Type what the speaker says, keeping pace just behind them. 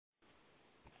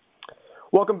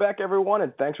Welcome back, everyone,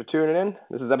 and thanks for tuning in.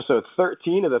 This is episode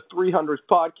 13 of the 300s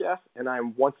podcast, and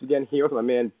I'm once again here with my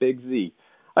man, Big Z.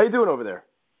 How you doing over there?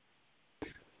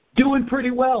 Doing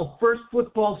pretty well. First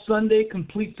football Sunday,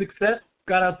 complete success.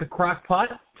 Got out the crock pot.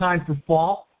 Time for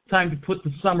fall. Time to put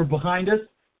the summer behind us.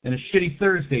 And a shitty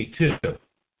Thursday, too.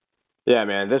 Yeah,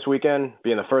 man, this weekend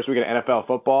being the first weekend of NFL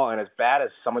football, and as bad as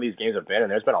some of these games have been,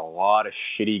 and there's been a lot of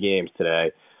shitty games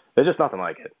today, there's just nothing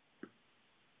like it.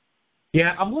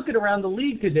 Yeah, I'm looking around the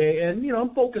league today, and,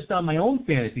 I'm focused on my own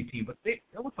fantasy team, but it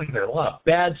looks like there are a lot of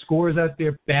bad scores out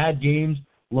there, bad games,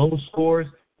 low scores,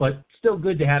 but still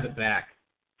good to have it back.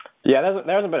 Yeah,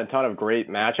 there hasn't been a ton of great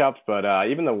matchups, but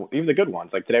even the good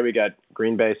ones. Like today we got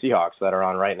Green Bay Seahawks that are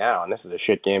on right now, and this is a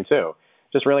shit game too.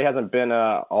 Just really hasn't been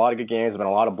a lot of good games. There's been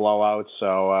a lot of blowouts,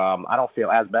 so I don't feel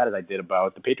as bad as I did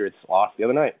about the Patriots loss the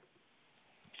other night.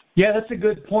 Yeah, that's a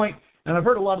good point, and I've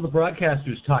heard a lot of the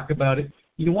broadcasters talk about it.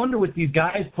 You wonder with these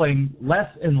guys playing less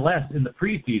and less in the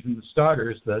preseason, the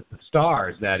starters, the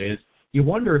stars, that is, you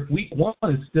wonder if week one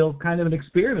is still kind of an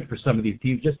experiment for some of these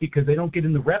teams just because they don't get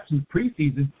in the reps in the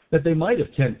preseason that they might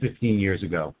have 10, 15 years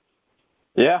ago.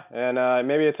 Yeah, and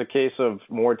maybe it's a case of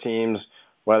more teams,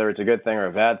 whether it's a good thing or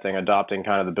a bad thing, adopting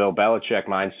kind of the Bill Belichick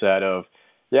mindset of,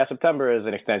 yeah, September is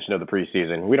an extension of the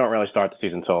preseason. We don't really start the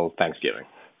season until Thanksgiving.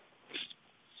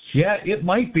 Yeah, it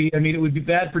might be. I mean, it would be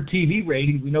bad for TV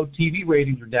ratings. We know TV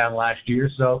ratings were down last year,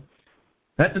 so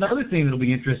that's another thing that'll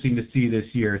be interesting to see this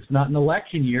year. It's not an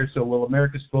election year, so will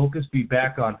America's focus be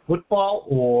back on football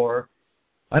or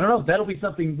I don't know. That'll be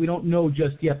something we don't know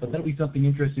just yet, but that'll be something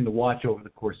interesting to watch over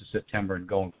the course of September and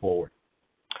going forward.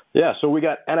 Yeah, so we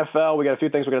got NFL. We got a few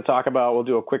things we're going to talk about. We'll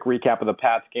do a quick recap of the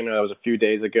Pats game that was a few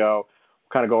days ago.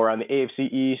 We'll kind of go around the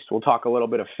AFC East. We'll talk a little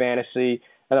bit of fantasy.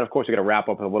 And then, of course, we're going to wrap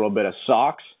up with a little bit of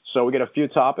Sox. So we got a few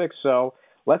topics. So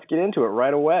let's get into it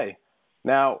right away.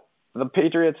 Now, the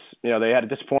Patriots, they had a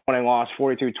disappointing loss,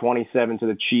 42-27 to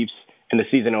the Chiefs in the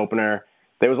season opener.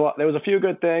 There was a few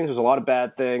good things. There was a lot of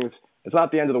bad things. It's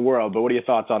not the end of the world, but what are your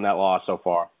thoughts on that loss so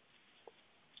far?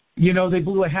 They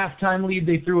blew a halftime lead.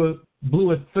 They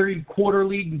blew a third-quarter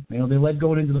lead. They led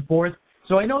going into the fourth.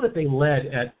 So I know that they led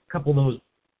at a couple of those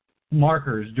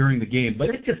markers during the game, but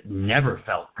it just never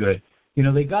felt good.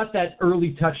 They got that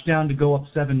early touchdown to go up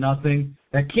 7-0.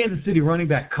 That Kansas City running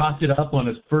back coughed it up on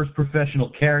his first professional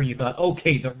carry, and you thought,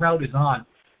 okay, the route is on.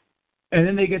 And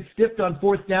then they get stiffed on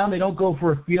fourth down. They don't go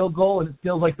for a field goal, and it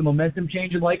feels like the momentum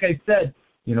change. And like I said,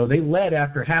 they led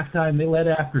after halftime. They led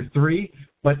after 3,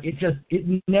 but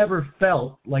it never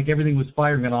felt like everything was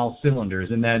firing on all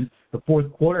cylinders. And then the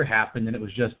fourth quarter happened, and it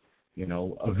was just,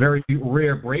 a very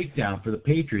rare breakdown for the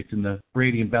Patriots in the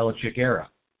Brady and Belichick era.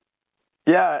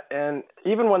 Yeah, and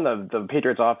even when the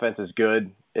Patriots offense is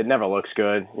good, it never looks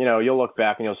good. You'll look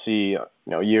back and you'll see,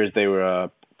 years they were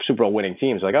Super Bowl winning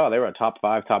teams. Like, oh, they were a top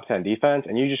 5, top 10 defense.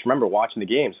 And you just remember watching the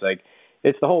games. Like,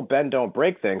 it's the whole bend, don't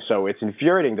break thing. So it's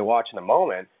infuriating to watch in the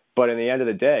moment. But in the end of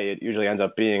the day, it usually ends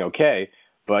up being okay.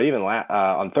 But even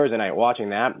on Thursday night, watching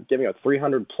that, giving up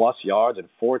 300-plus yards and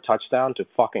 4 touchdowns to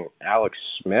fucking Alex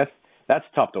Smith, that's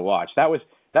tough to watch. That was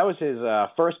his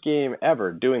first game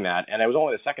ever doing that, and it was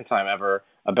only the second time ever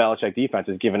a Belichick defense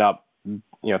has given up,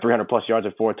 300-plus yards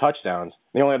and 4 touchdowns.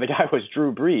 The only other guy was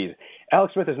Drew Brees.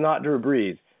 Alex Smith is not Drew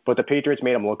Brees, but the Patriots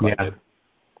made him look like it.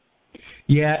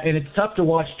 Yeah, and it's tough to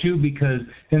watch, too, because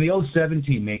and the 2007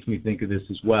 team makes me think of this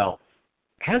as well.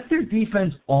 Has their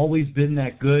defense always been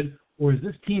that good, or does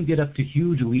this team get up to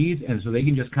huge leads, and so they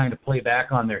can just kind of play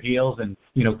back on their heels and,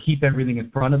 keep everything in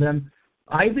front of them?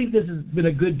 I think this has been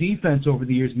a good defense over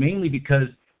the years, mainly because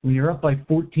when you're up by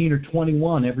 14 or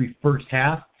 21 every first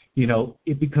half,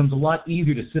 it becomes a lot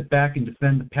easier to sit back and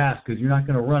defend the pass because you're not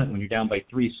going to run it when you're down by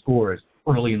 3 scores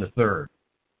early in the third.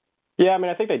 Yeah,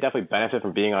 I think they definitely benefit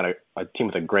from being on a team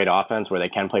with a great offense where they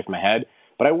can play from ahead,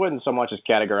 but I wouldn't so much as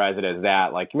categorize it as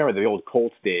that. Like, remember the old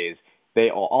Colts days,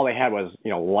 all they had was,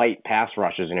 light pass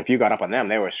rushes, and if you got up on them,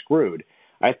 they were screwed.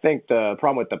 I think the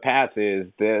problem with the Pats is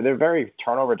they're very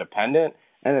turnover dependent,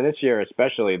 and then this year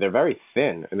especially, they're very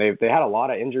thin. And they had a lot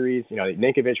of injuries.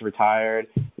 Ninkovich retired.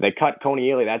 They cut Coney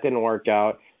Ealy. That didn't work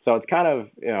out. So it's kind of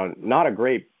not a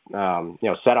great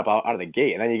setup out of the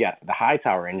gate. And then you got the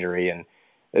Hightower injury, and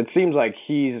it seems like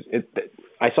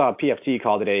I saw PFT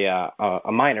called it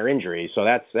a minor injury, so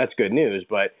that's good news.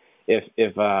 But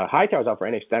if Hightower's out for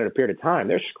any extended period of time,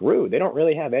 they're screwed. They don't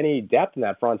really have any depth in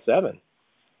that front seven.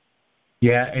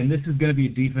 Yeah, and this is going to be a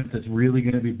defense that's really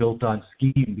going to be built on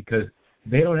scheme because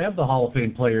they don't have the Hall of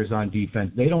Fame players on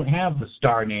defense. They don't have the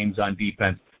star names on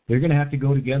defense. They're going to have to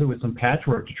go together with some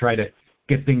patchwork to try to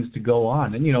get things to go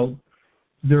on. And,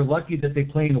 they're lucky that they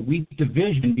play in a weak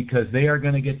division because they are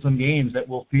going to get some games that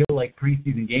will feel like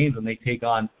preseason games when they take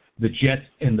on the Jets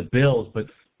and the Bills. But,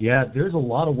 yeah, there's a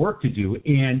lot of work to do.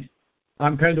 And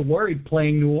I'm kind of worried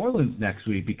playing New Orleans next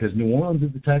week because New Orleans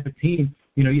is the type of team,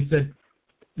 you said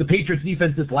the Patriots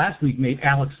defense this last week made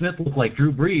Alex Smith look like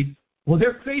Drew Brees. Well,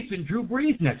 they're facing Drew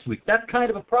Brees next week. That's kind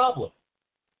of a problem.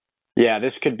 Yeah,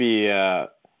 this could be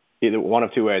either one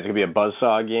of two ways. It could be a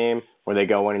buzzsaw game where they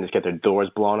go in and just get their doors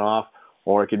blown off,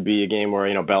 or it could be a game where,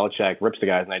 Belichick rips the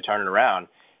guys and they turn it around.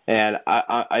 And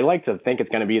I like to think it's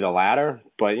going to be the latter,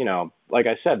 but, like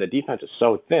I said, the defense is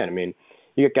so thin. I mean,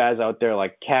 you get guys out there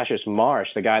like Cassius Marsh,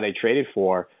 the guy they traded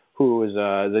for, who was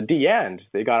the D-end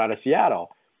they got out of Seattle.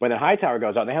 When the Hightower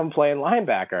goes out, they have him playing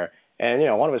linebacker. And,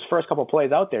 one of his first couple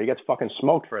plays out there, he gets fucking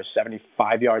smoked for a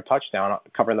 75-yard touchdown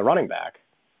covering the running back.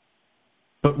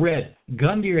 But, Red,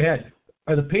 gun to your head,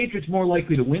 are the Patriots more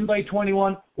likely to win by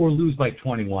 21 or lose by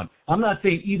 21? I'm not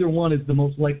saying either one is the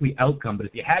most likely outcome, but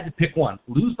if you had to pick one,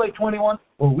 lose by 21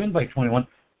 or win by 21,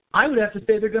 I would have to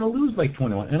say they're going to lose by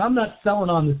 21. And I'm not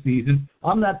selling on the season.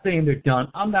 I'm not saying they're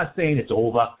done. I'm not saying it's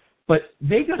over. But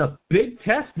they got a big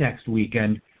test next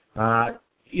weekend. They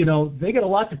got a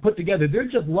lot to put together. They're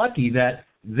just lucky that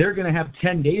they're going to have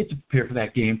 10 days to prepare for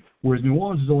that game, whereas New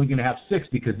Orleans is only going to have 6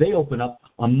 because they open up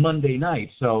on Monday night.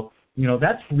 So,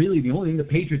 that's really the only thing the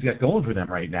Patriots got going for them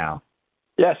right now.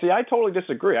 Yeah, see, I totally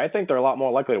disagree. I think they're a lot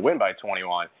more likely to win by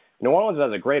 21. New Orleans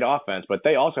has a great offense, but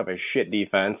they also have a shit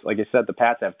defense. Like you said, the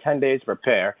Pats have 10 days to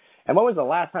prepare. And when was the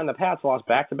last time the Pats lost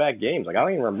back-to-back games? I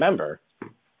don't even remember.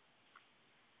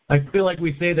 I feel like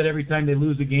we say that every time they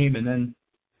lose a game, and then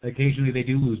occasionally they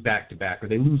do lose back-to-back, or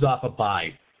they lose off a bye.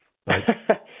 But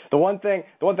the one thing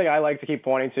I like to keep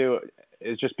pointing to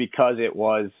is just because it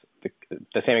was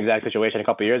the same exact situation a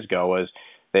couple of years ago was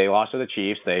they lost to the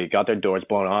Chiefs. They got their doors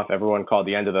blown off. Everyone called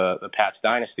the end of the Pats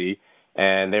dynasty,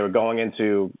 and they were going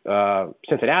into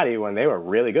Cincinnati when they were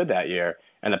really good that year,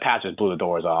 and the Pats just blew the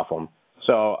doors off them.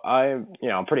 So I'm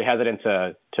pretty hesitant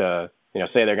to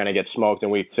say they're going to get smoked in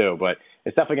week 2, but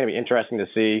it's definitely going to be interesting to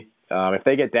see. If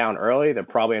they get down early, they're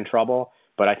probably in trouble,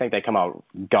 but I think they come out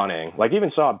gunning. Like,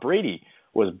 even saw Brady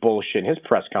was bullshit in his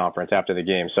press conference after the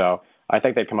game, so I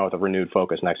think they come out with a renewed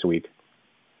focus next week.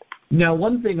 Now,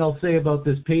 one thing I'll say about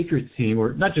this Patriots team,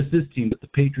 or not just this team, but the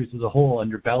Patriots as a whole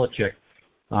under Belichick,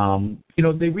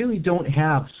 they really don't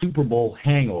have Super Bowl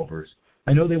hangovers.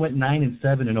 I know they went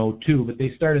 9-7 in 02, but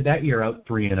they started that year out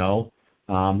 3-0.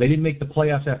 They didn't make the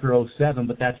playoffs after 07,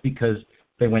 but that's because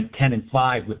they went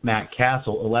 10-5 with Matt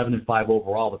Castle, 11-5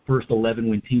 overall, the first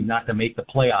 11-win team not to make the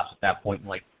playoffs at that point in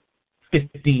like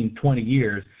 15, 20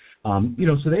 years.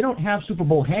 So they don't have Super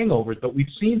Bowl hangovers, but we've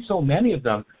seen so many of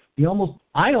them.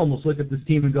 I almost look at this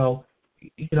team and go,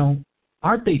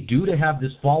 aren't they due to have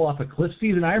this fall off a cliff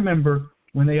season? I remember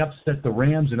when they upset the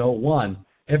Rams in 01,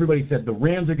 everybody said the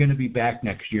Rams are going to be back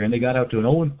next year, and they got out to an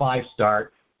 0-5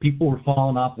 start. People were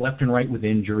falling off left and right with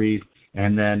injuries,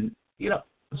 and then,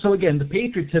 so again, the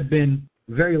Patriots have been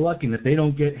very lucky that they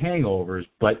don't get hangovers,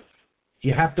 but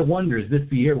you have to wonder, is this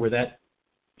the year where that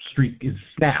streak is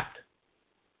snapped?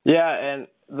 Yeah, and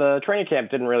the training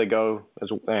camp didn't really go as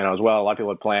well. A lot of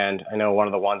people had planned. I know one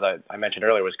of the ones I mentioned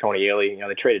earlier was Coney Ealy.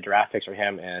 They traded draft picks for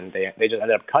him, and they just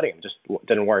ended up cutting him. Just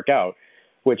didn't work out,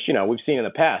 which we've seen in the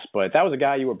past. But that was a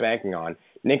guy you were banking on.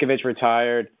 Ninkovich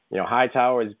retired.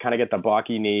 Hightower is kind of get the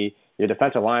blocky knee. Your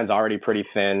defensive line's already pretty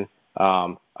thin.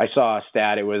 I saw a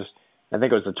stat. I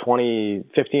think it was the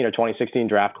 2015 or 2016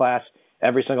 draft class.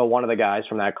 Every single one of the guys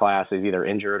from that class is either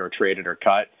injured or traded or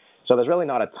cut. So there's really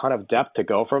not a ton of depth to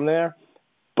go from there.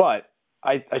 But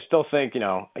I still think,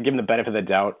 I give them the benefit of the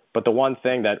doubt. But the one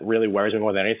thing that really worries me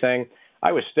more than anything,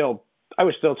 I was still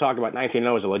talking about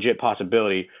 19-0 as a legit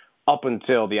possibility up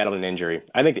until the Edelman injury.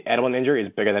 I think the Edelman injury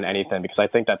is bigger than anything because I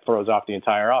think that throws off the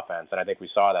entire offense, and I think we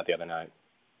saw that the other night.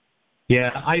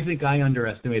 Yeah, I think I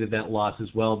underestimated that loss as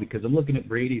well because I'm looking at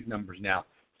Brady's numbers now.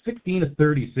 16 of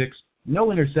 36, no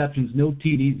interceptions, no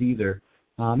TDs either.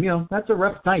 That's a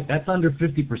rough night. That's under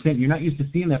 50%. You're not used to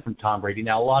seeing that from Tom Brady.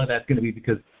 Now, a lot of that's going to be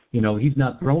because, he's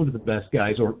not thrown to the best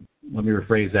guys, or let me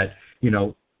rephrase that,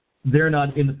 they're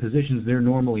not in the positions they're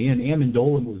normally in.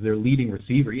 Amendola was their leading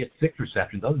receiver. He had 6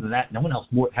 receptions. Other than that, no one else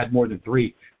had more than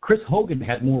 3. Chris Hogan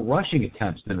had more rushing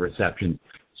attempts than receptions.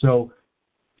 So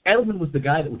Edelman was the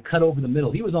guy that would cut over the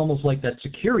middle. He was almost like that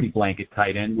security blanket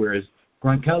tight end, whereas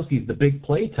Gronkowski's the big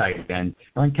play tight end.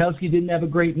 Gronkowski didn't have a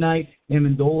great night.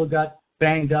 Amendola got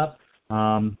banged up.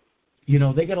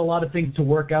 They got a lot of things to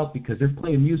work out because they're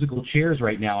playing musical chairs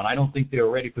right now, and I don't think they were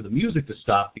ready for the music to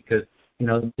stop because,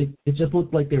 it just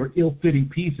looked like they were ill-fitting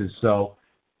pieces. So,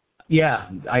 yeah,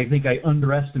 I think I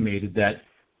underestimated that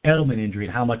Edelman injury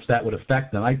and how much that would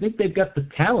affect them. I think they've got the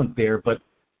talent there, but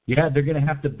yeah, they're going to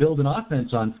have to build an offense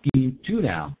on scheme too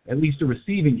now, at least a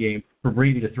receiving game for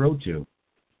Brady to throw to.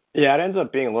 Yeah, it ends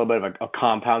up being a little bit of a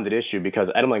compounded issue because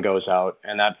Edelman goes out,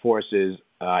 and that forces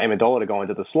Amendola to go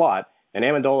into the slot, and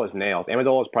Amendola's nailed.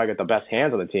 Amendola's probably got the best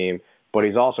hands on the team, but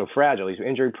he's also fragile. He's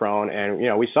injury-prone, and,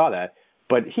 we saw that.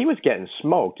 But he was getting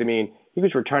smoked. I mean, he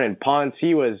was returning punts.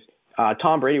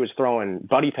 Tom Brady was throwing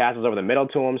buddy passes over the middle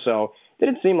to him, so it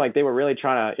didn't seem like they were really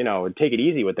trying to, take it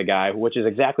easy with the guy, which is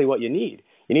exactly what you need.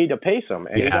 You need to pace him,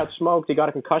 and he got smoked. He got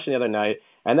a concussion the other night,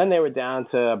 and then they were down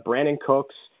to Brandon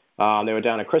Cooks. They were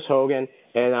down to Chris Hogan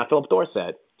and Philip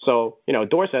Dorsett. So,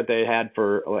 Dorsett they had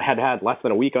less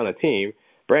than a week on the team.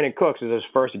 Brandon Cooks is his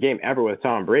first game ever with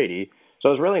Tom Brady. So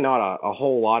there's really not a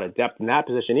whole lot of depth in that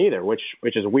position either, which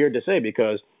is weird to say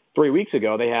because 3 weeks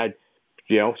ago they had,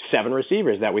 7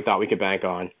 receivers that we thought we could bank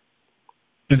on.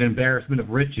 An embarrassment of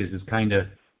riches has kind of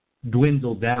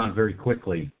dwindled down very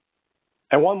quickly.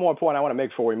 And one more point I want to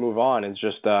make before we move on is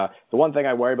just the one thing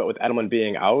I worry about with Edelman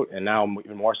being out, and now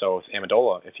even more so with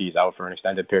Amendola if he's out for an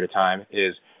extended period of time,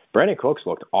 is Brandon Cooks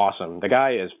looked awesome. The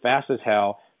guy is fast as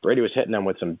hell. Brady was hitting them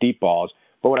with some deep balls.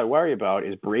 But what I worry about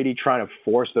is Brady trying to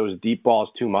force those deep balls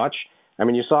too much. I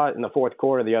mean, you saw it in the fourth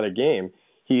quarter of the other game.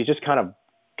 He's just kind of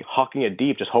hucking it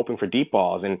deep, just hoping for deep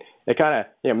balls. And it kind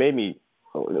of made me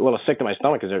a little sick to my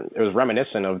stomach because it was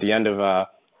reminiscent of the end of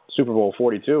Super Bowl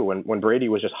 42 when Brady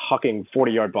was just hucking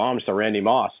 40-yard bombs to Randy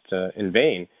Moss in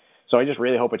vain. So I just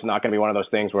really hope it's not going to be one of those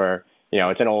things where,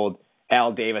 it's an old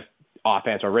Al Davis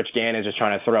offense or Rich Gannon just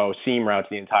trying to throw seam routes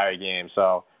the entire game.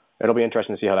 So it'll be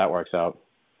interesting to see how that works out.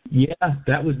 Yeah,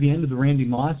 that was the end of the Randy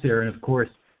Moss era. And, of course,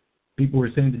 people were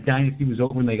saying the dynasty was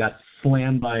over when they got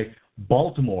slammed by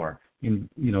Baltimore in,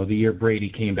 the year Brady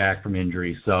came back from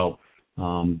injury. So,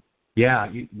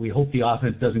 we hope the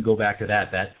offense doesn't go back to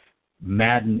that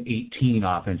Madden 18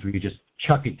 offense where you just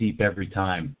chuck it deep every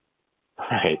time.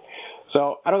 Right.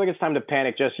 So I don't think it's time to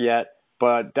panic just yet,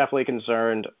 but definitely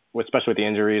concerned, especially with the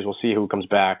injuries. We'll see who comes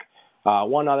back.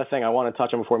 One other thing I want to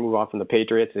touch on before we move on from the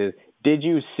Patriots is, did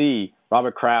you see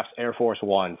Robert Kraft's Air Force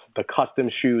Ones, the custom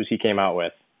shoes he came out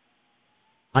with?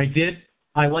 I did.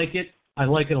 I like it. I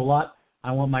like it a lot.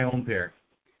 I want my own pair.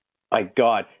 My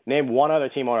God. Name one other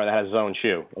team owner that has his own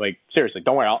shoe. Like, seriously,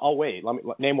 don't worry. I'll wait.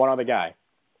 Name one other guy.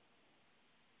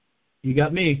 You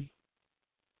got me.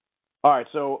 All right,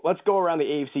 so let's go around the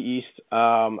AFC East.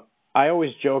 I always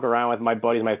joke around with my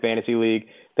buddies in my fantasy league.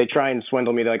 They try and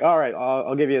swindle me. They're like, all right,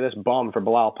 I'll give you this bum for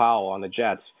Bilal Powell on the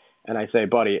Jets. And I say,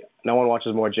 buddy, no one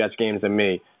watches more Jets games than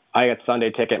me. I got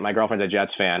Sunday ticket. My girlfriend's a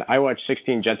Jets fan. I watch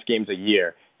 16 Jets games a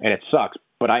year, and it sucks,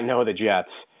 but I know the Jets.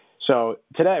 So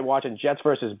today I'm watching Jets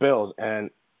versus Bills, and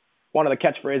one of the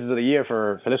catchphrases of the year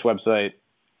for this website,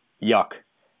 yuck.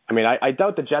 I mean, I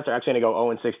doubt the Jets are actually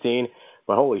going to go 0-16,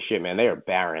 but holy shit, man, they are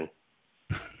barren.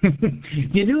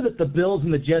 You knew that the Bills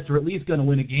and the Jets were at least going to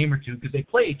win a game or two because they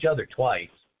play each other twice.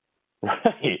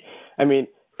 Right. I mean,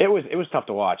 it was tough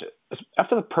to watch.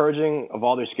 After the purging of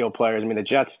all their skilled players, I mean, the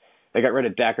Jets, they got rid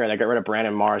of Decker, they got rid of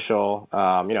Brandon Marshall.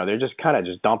 They're just kind of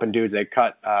just dumping dudes. They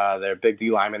cut their big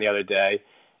D lineman the other day.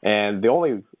 And the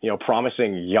only,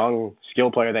 promising young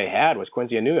skill player they had was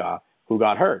Quincy Enunwa, who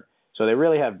got hurt. So they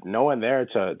really have no one there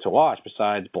to watch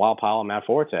besides Bilal Powell and Matt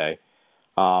Forte.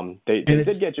 They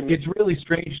did get Jimmy. It's really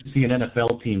strange to see an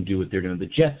NFL team do what they're doing. The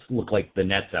Jets look like the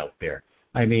Nets out there.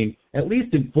 I mean, at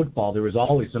least in football, there was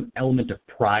always some element of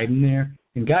pride in there.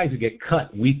 And guys would get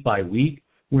cut week by week,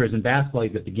 whereas in basketball, you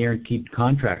get the guaranteed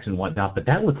contracts and whatnot. But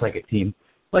that looks like a team.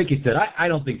 Like you said, I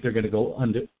don't think they're going to go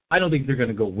under. I don't think they're going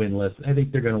to go winless. I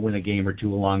think they're going to win a game or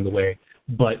two along the way.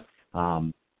 But,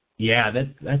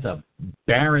 that's a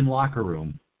barren locker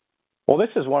room. Well, this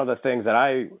is one of the things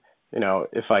that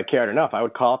if I cared enough, I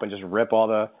would call up and just rip all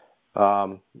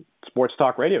the sports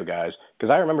talk radio guys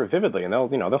because I remember vividly, and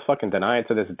they'll fucking deny it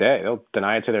to this day. They'll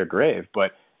deny it to their grave.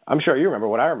 But I'm sure you remember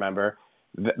what I remember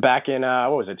back in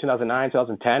 2009,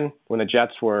 2010, when the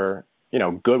Jets were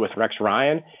good with Rex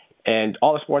Ryan. And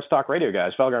all the sports talk radio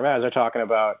guys, Felger and Maz, are talking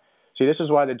about, see, this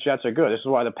is why the Jets are good. This is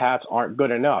why the Pats aren't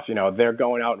good enough. They're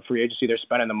going out in free agency. They're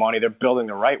spending the money. They're building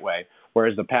the right way,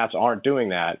 whereas the Pats aren't doing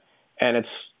that. And it's,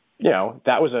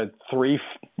 that was a 3,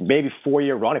 maybe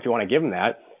 4-year run, if you want to give them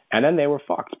that. And then they were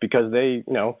fucked because they,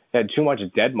 had too much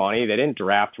dead money. They didn't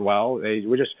draft well. They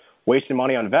were just wasting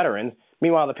money on veterans.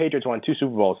 Meanwhile, the Patriots won 2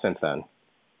 Super Bowls since then.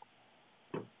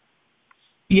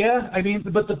 Yeah, I mean,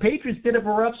 but the Patriots did have a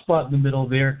rough spot in the middle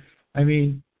there. I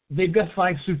mean, they've got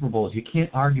 5 Super Bowls. You can't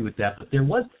argue with that. But there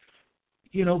was,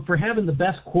 for having the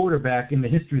best quarterback in the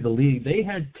history of the league, they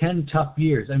had 10 tough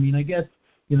years. I mean, I guess,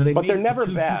 they But made they're never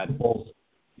 2 bad. Super Bowls.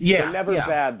 Yeah, they're never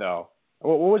bad, though.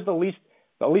 What was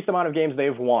the least amount of games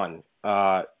they've won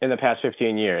in the past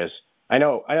 15 years? I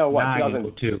know what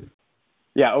 2002.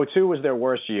 Yeah, '02 was their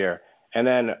worst year, and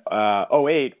then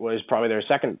 '08 was probably their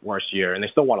second worst year, and they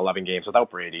still won 11 games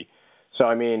without Brady. So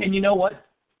I mean, and you know what?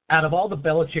 Out of all the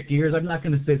Belichick years, I'm not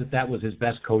going to say that was his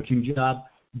best coaching job,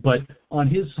 but on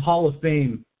his Hall of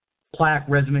Fame plaque,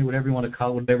 resume, whatever you want to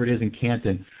call it, whatever it is in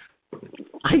Canton,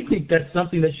 I think that's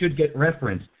something that should get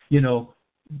referenced. You know,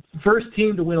 first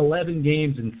team to win 11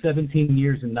 games in 17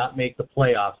 years and not make the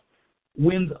playoffs,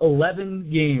 wins 11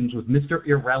 games with Mr.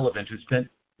 Irrelevant, who spent,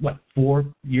 4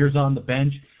 years on the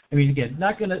bench. I mean, again,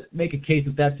 not going to make a case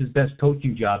that that's his best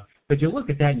coaching job, but you look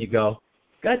at that and you go,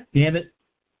 God damn it,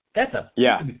 you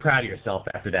should be proud of yourself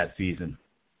after that season.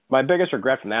 My biggest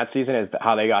regret from that season is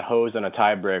how they got hosed on a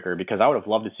tiebreaker, because I would have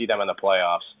loved to see them in the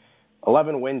playoffs.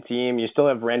 11-win team. You still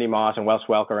have Randy Moss and Wes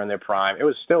Welker in their prime. It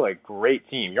was still a great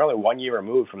team. You're only 1 year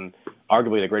removed from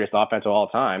arguably the greatest offense of all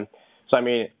time. So, I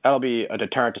mean, that'll be a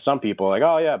deterrent to some people. Like,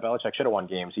 oh, yeah, Belichick should have won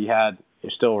games. He had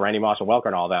still Randy Moss and Welker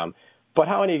and all them. But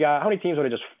how many teams would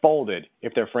have just folded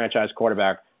if their franchise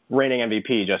quarterback, reigning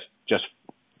MVP, just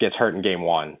gets hurt in game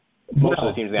one? Most of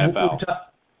the teams in the NFL.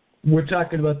 We're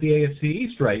talking about the AFC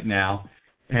East right now,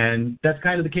 and that's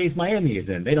kind of the case Miami is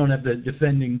in. They don't have the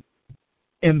defending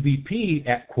MVP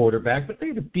at quarterback, but they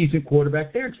have a decent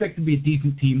quarterback. They're expected to be a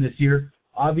decent team this year.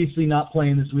 Obviously not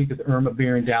playing this week with Irma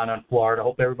bearing down on Florida.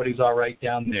 Hope everybody's all right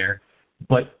down there.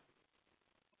 But,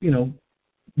 you know,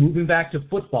 moving back to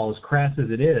football, as crass as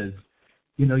it is,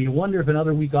 you know, you wonder if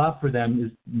another week off for them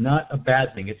is not a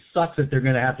bad thing. It sucks that they're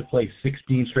going to have to play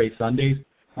 16 straight Sundays.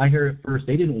 I heard at first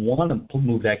they didn't want to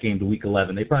move that game to Week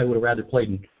 11. They probably would have rather played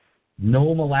in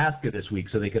Nome, Alaska this week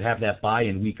so they could have that bye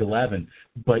in Week 11.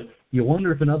 But you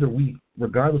wonder if another week,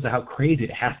 regardless of how crazy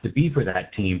it has to be for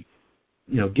that team,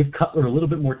 you know, give Cutler a little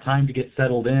bit more time to get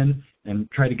settled in and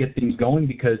try to get things going.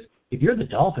 Because if you're the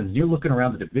Dolphins and you're looking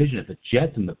around the division at the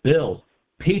Jets and the Bills,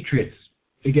 Patriots,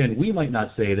 again, we might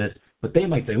not say this, but they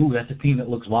might say, ooh, that's a team that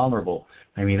looks vulnerable.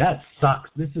 I mean, that sucks.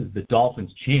 This is the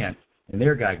Dolphins' chance, and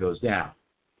their guy goes down.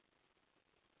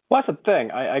 Well, that's the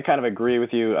thing. I kind of agree with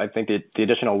you. I think the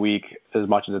additional week, as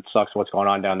much as it sucks what's going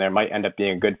on down there, might end up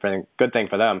being a good thing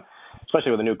for them,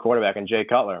 especially with a new quarterback in Jay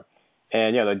Cutler.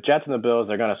 And, you know, the Jets and the Bills,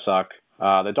 they're going to suck.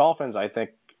 The Dolphins, I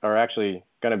think, are actually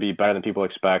going to be better than people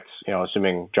expect, you know,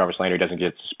 assuming Jarvis Landry doesn't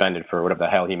get suspended for whatever the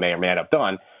hell he may or may not have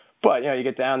done. But, you know, you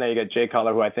get down there, you get Jay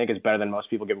Cutler, who I think is better than most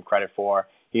people give him credit for.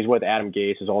 He's with Adam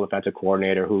Gase, his old defensive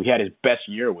coordinator, who he had his best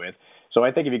year with. So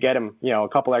I think if you get him, you know, a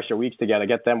couple extra weeks together,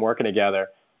 get them working together,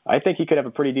 I think he could have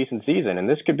a pretty decent season. And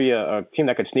this could be a team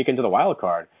that could sneak into the wild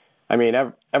card. I mean,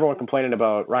 everyone complaining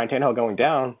about Ryan Tannehill going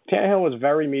down. Tannehill was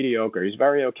very mediocre. He's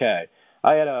very okay.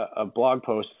 I had a blog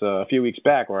post a few weeks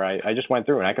back where I just went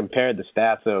through and I compared the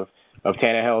stats of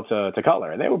Tannehill to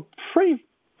Cutler, and they were pretty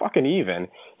fucking even.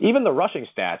 Even the rushing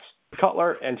stats,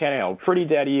 Cutler and Tannehill, pretty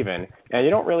dead even. And you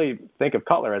don't really think of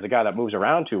Cutler as a guy that moves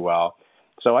around too well.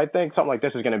 So I think something like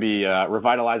this is going to be a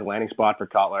revitalized landing spot for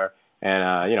Cutler.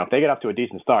 And, you know, if they get off to a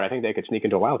decent start, I think they could sneak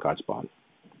into a wild card spot.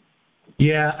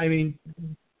 Yeah, I mean,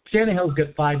 Tannehill's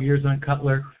got 5 years on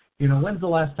Cutler. You know, when's the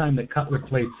last time that Cutler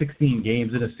played 16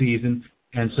 games in a season?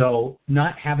 And so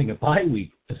not having a bye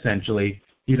week, essentially,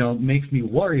 you know, makes me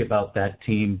worry about that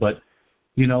team. But,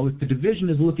 you know, if the division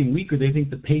is looking weaker, they think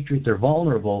the Patriots are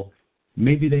vulnerable,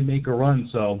 maybe they make a run.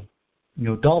 So, you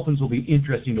know, Dolphins will be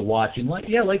interesting to watch. And, like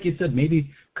you said, maybe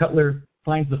Cutler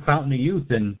finds the fountain of youth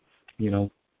and, you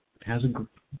know, has an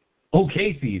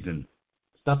okay season.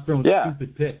 Stop throwing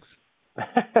stupid picks.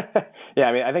 Yeah,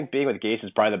 I mean, I think being with Gase is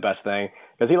probably the best thing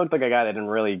because he looked like a guy that didn't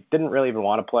really even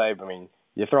want to play. I mean,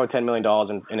 you throw $10 million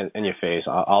in your face,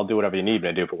 I'll do whatever you need me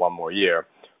to do for one more year.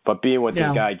 But being with this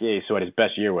guy Gase, who had his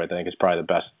best year with, I think is probably the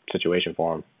best situation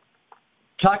for him.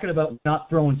 Talking about not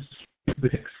throwing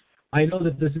stupid picks, I know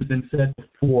that this has been said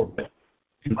before, but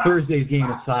in Thursday's game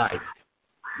aside,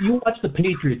 you watch the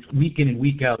Patriots week in and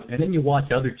week out, and then you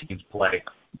watch other teams play.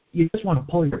 You just want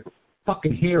to pull your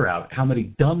fucking hair out how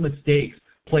many dumb mistakes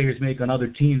players make on other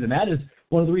teams, and that is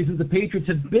one of the reasons the Patriots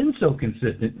have been so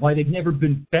consistent, why they've never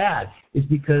been bad, is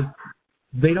because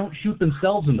they don't shoot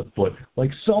themselves in the foot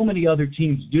like so many other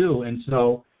teams do. And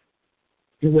so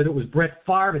whether it was Brett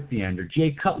Favre at the end or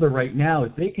Jay Cutler right now,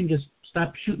 if they can just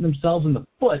stop shooting themselves in the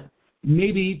foot,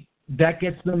 maybe that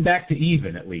gets them back to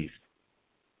even at least.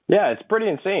 Yeah, it's pretty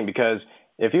insane because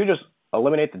if you just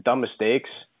eliminate the dumb mistakes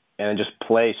and then just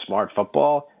play smart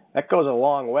football, that goes a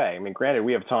long way. I mean, granted,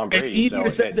 we have Tom Brady. It's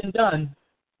easier said than done,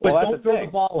 but don't throw the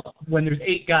ball up when there's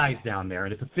 8 guys down there,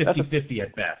 and it's a 50-50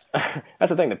 at best. That's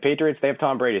the thing. The Patriots, they have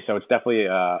Tom Brady, so it's definitely,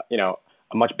 you know,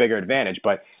 a much bigger advantage.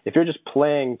 But if you're just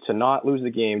playing to not lose the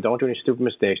game, don't do any stupid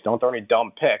mistakes, don't throw any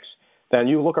dumb picks, then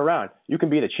you look around. You can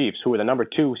beat the Chiefs, who are the number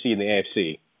 2 seed in the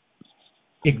AFC.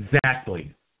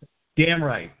 Exactly. Damn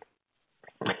right.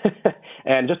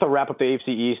 And just to wrap up the AFC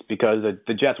East, because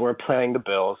the Jets were playing the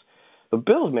Bills. The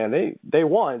Bills, man, they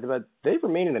won, but they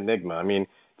remain an enigma. I mean,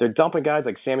 they're dumping guys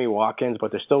like Sammy Watkins,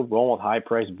 but they're still rolling with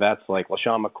high-priced vets like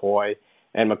LaShawn McCoy.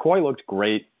 And McCoy looked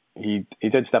great. He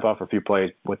did step up for a few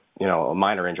plays with, a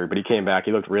minor injury, but he came back.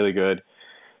 He looked really good.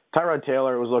 Tyrod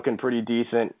Taylor was looking pretty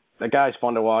decent. The guy's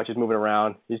fun to watch. He's moving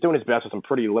around. He's doing his best with some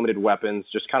pretty limited weapons,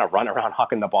 just kind of running around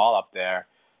hucking the ball up there.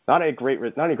 Not any great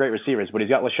receivers, but he's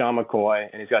got LaShawn McCoy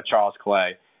and he's got Charles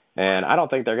Clay. And I don't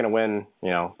think they're going to win.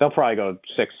 They'll probably go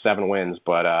 6-7 wins,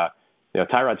 but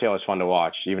Tyrod Taylor's fun to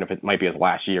watch, even if it might be his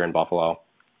last year in Buffalo.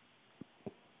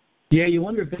 Yeah, you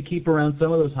wonder if they keep around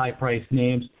some of those high-priced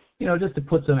names, just to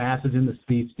put some asses in the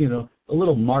seats, a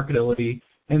little marketability.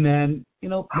 And then,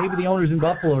 maybe the owners in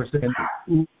Buffalo are saying,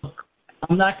 look,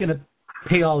 I'm not going to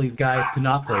pay all these guys to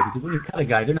not play, because when you cut a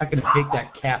guy, they're not going to take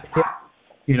that cap hit.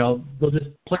 They'll just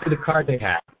play the card they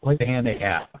have, play the hand they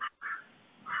have.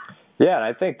 Yeah, and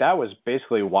I think that was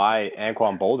basically why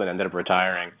Anquan Bolden ended up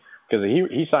retiring, because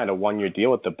he signed a 1-year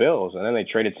deal with the Bills, and then they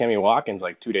traded Sammy Watkins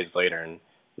like 2 days later. And,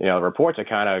 the reports are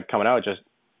kind of coming out just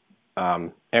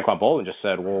Anquan Bolden just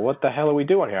said, well, what the hell are we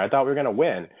doing here? I thought we were going to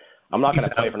win. I'm not going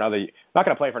to play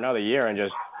for another year and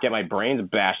just get my brains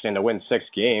bashed in to win 6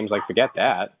 games. Like, forget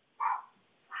that.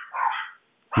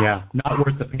 Yeah, not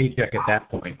worth the paycheck at that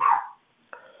point.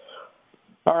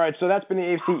 All right, so that's been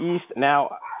the AFC East.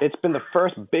 Now, it's been the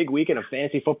first big weekend of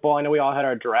fantasy football. I know we all had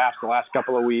our drafts the last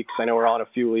couple of weeks. I know we're all in a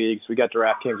few leagues. We got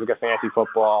Draftkings, we got fantasy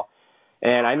football.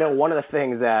 And I know one of the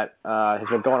things that has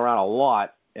been going around a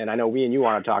lot, and I know we and you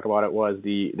want to talk about it, was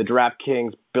the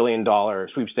Draftkings $1 billion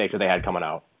sweepstakes that they had coming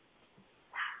out.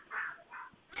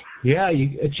 Yeah,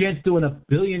 a chance doing $1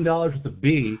 billion with a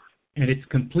B, and it's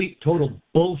complete total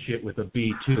bullshit with a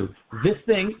B, too. This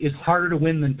thing is harder to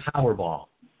win than Powerball.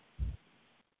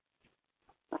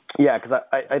 Yeah, because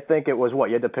I think it was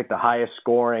you had to pick the highest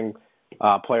scoring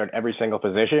player at every single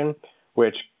position,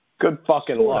 which good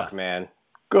fucking luck, man.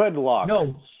 Good luck.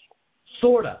 No,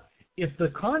 sorta. If the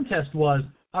contest was,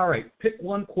 all right, pick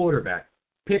 1 quarterback,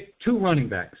 pick 2 running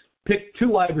backs, pick 2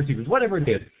 wide receivers, whatever it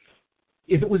is,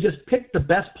 if it was just pick the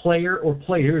best player or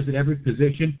players at every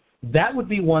position, that would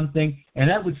be one thing, and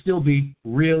that would still be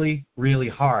really, really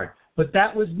hard. But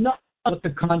that was not what the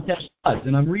contest was,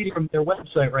 and I'm reading from their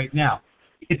website right now.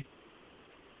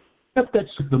 That's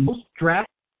the most draft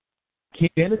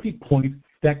fantasy points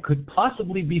that could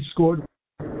possibly be scored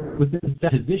within the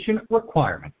position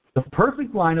requirement. The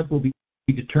perfect lineup will be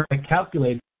determined by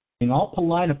calculating all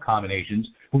lineup combinations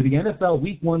for the NFL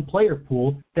Week 1 player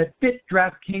pool that fit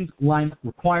DraftKings lineup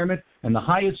requirement, and the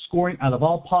highest scoring out of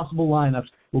all possible lineups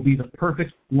will be the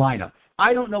perfect lineup.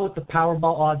 I don't know what the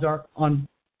Powerball odds are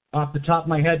off the top of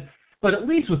my head, but at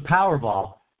least with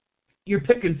Powerball, you're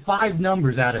picking 5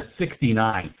 numbers out of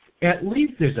 69. At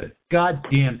least there's a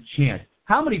goddamn chance.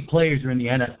 How many players are in the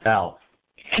NFL?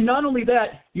 And not only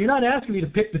that, you're not asking me to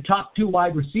pick the top 2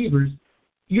 wide receivers.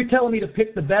 You're telling me to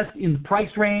pick the best in the price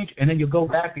range, and then you'll go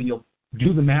back and you'll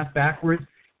do the math backwards?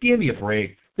 Give me a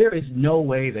break. There is no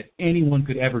way that anyone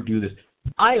could ever do this.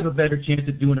 I have a better chance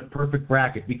of doing a perfect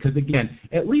bracket because, again,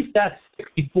 at least that's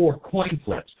 64 coin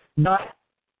flips, not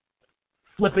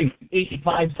flipping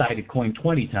 85-sided coin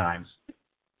 20 times.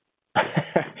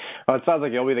 Well, it sounds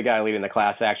like you'll be the guy leading the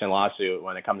class action lawsuit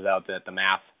when it comes out that the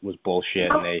math was bullshit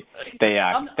and they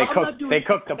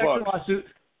cooked the book. Lawsuit.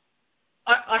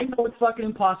 I know it's fucking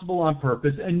impossible on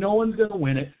purpose, and no one's going to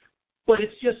win it, but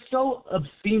it's just so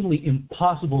obscenely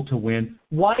impossible to win.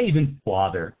 Why even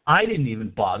bother? I didn't even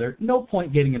bother. No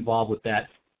point getting involved with that.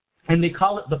 And they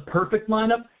call it the perfect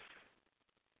lineup.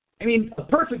 I mean, a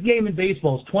perfect game in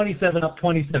baseball is 27 up,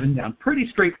 27 down. Pretty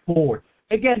straightforward.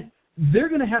 Again, they're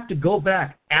going to have to go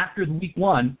back after Week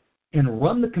 1 and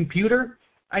run the computer.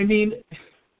 I mean,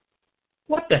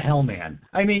 what the hell, man?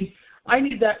 I mean, I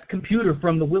need that computer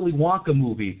from the Willy Wonka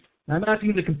movie. I'm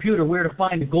asking the computer where to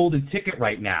find the golden ticket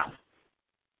right now.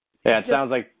 Yeah, it sounds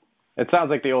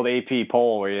like the old AP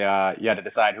poll where you had to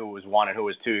decide who was 1 and who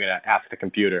was 2. You're going to ask the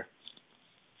computer.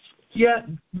 Yeah,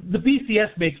 the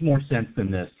BCS makes more sense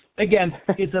than this. Again,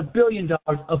 it's $1 billion.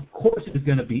 Of course it's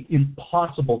going to be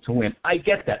impossible to win. I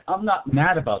get that. I'm not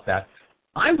mad about that.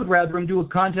 I would rather him do a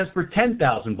contest for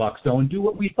 $10,000, though, and do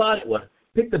what we thought it was.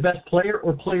 Pick the best player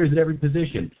or players at every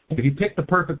position. If you pick the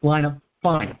perfect lineup,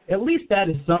 fine. At least that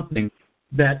is something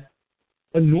that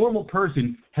a normal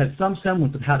person has some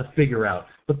semblance of how to figure out.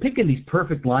 But picking these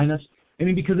perfect lineups, I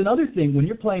mean, because another thing, when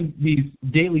you're playing these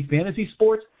daily fantasy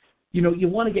sports, you know, you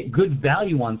want to get good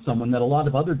value on someone that a lot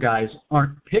of other guys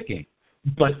aren't picking.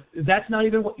 But that's not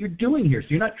even what you're doing here. So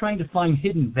you're not trying to find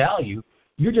hidden value.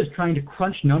 You're just trying to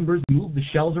crunch numbers, move the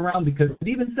shells around, because it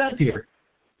even says here,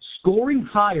 scoring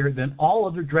higher than all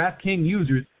other DraftKings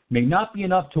users may not be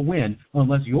enough to win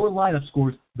unless your lineup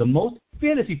scores the most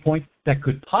fantasy points that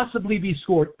could possibly be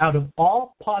scored out of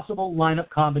all possible lineup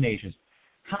combinations.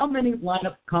 How many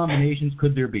lineup combinations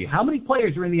could there be? How many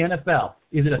players are in the NFL?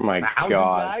 Is it 1,000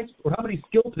 guys? Or how many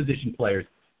skill position players?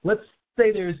 Let's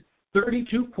say there's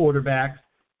 32 quarterbacks,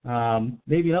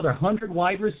 maybe another 100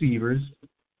 wide receivers.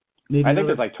 I think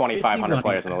there's like 2,500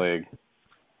 players in the league.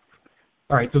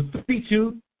 All right, so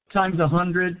 32 times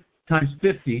 100 times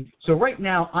 50. So right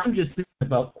now, I'm just thinking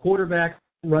about quarterbacks,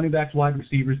 running backs, wide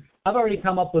receivers. I've already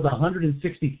come up with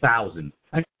 160,000.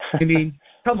 I mean,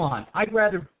 come on. I'd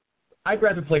rather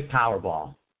play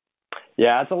Powerball.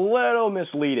 Yeah, it's a little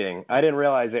misleading. I didn't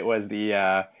realize it was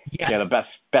the the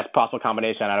best possible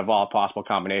combination out of all possible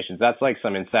combinations. That's like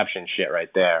some Inception shit right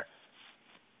there.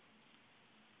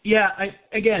 Yeah,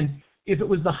 again, if it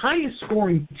was the highest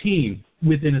scoring team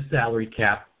within a salary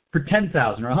cap for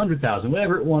 10,000 or 100,000,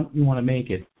 whatever you want to make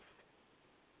it,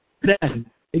 then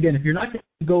again, if you're not going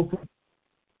to go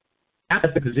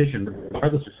at the position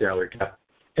regardless of salary cap,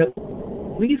 at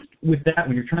least with that,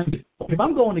 when you're trying to, if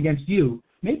I'm going against you,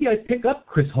 maybe I pick up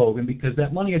Chris Hogan, because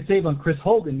that money I save on Chris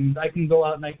Hogan means I can go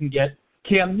out and I can get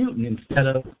Cam Newton instead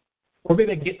of, or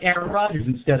maybe I can get Aaron Rodgers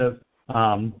instead of,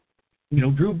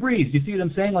 Drew Brees. You see what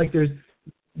I'm saying? Like there's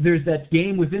that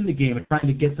game within the game of trying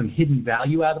to get some hidden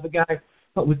value out of a guy.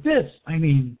 But with this, I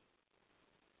mean,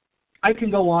 I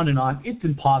can go on and on. It's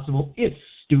impossible. It's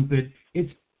stupid.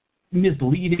 It's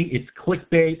misleading. It's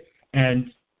clickbait.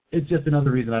 And it's just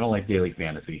another reason I don't like daily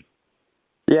fantasy.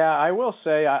 Yeah, I will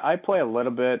say I play a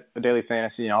little bit of daily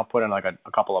fantasy. I'll put in like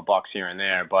a couple of bucks here and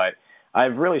there, but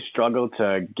I've really struggled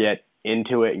to get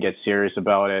into it and get serious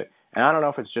about it. And I don't know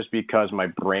if it's just because my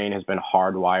brain has been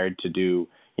hardwired to do,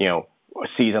 a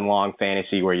season-long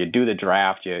fantasy where you do the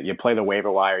draft, you play the waiver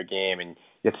wire game, and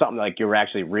it's something like you're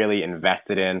actually really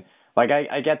invested in. Like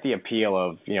I get the appeal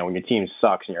of, when your team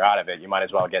sucks and you're out of it, you might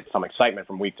as well get some excitement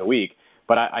from week to week.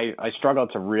 But I struggle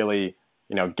to really,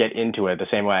 get into it the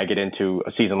same way I get into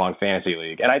a season-long fantasy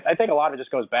league. And I think a lot of it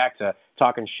just goes back to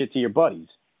talking shit to your buddies.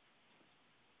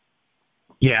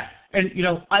 Yeah, and,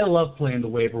 I love playing the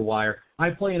waiver wire. I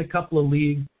play in a couple of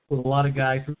leagues with a lot of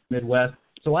guys from the Midwest,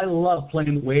 so I love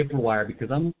playing the waiver wire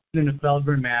because I'm living in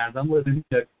Feldburn, Mass. I'm living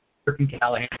in Kirk and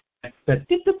Callahan. The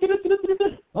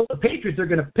Patriots are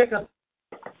going to pick up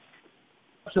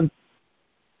some.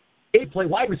 They play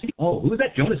wide receiver. Oh, who's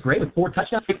that? Jonas Gray with 4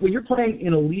 touchdowns. When you're playing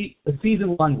in a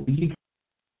season-long league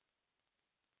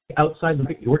outside of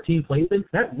your team plays in,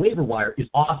 that waiver wire is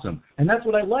awesome. And that's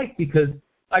what I like, because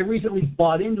I recently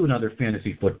bought into another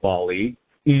fantasy football league,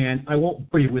 and I won't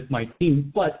bore you with my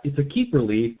team, but it's a keeper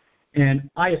league, and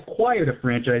I acquired a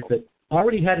franchise that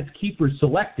already had its keepers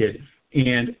selected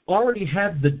and already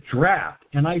had the draft.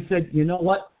 And I said, you know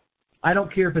what? I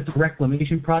don't care if it's a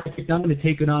reclamation project. I'm going to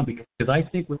take it on because I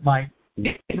think with my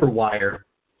waiver wire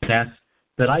test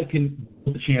that I can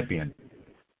build a champion.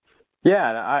 Yeah,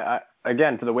 I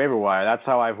again, to the waiver wire, that's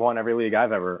how I've won every league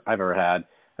I've ever had.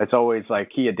 It's always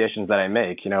like key additions that I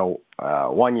make.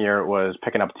 1 year it was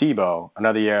picking up Tebow.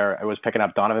 Another year it was picking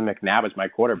up Donovan McNabb as my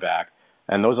quarterback.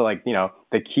 And those are like,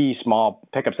 the key small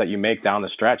pickups that you make down the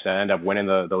stretch that end up winning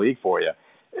the league for you.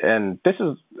 And this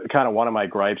is kind of one of my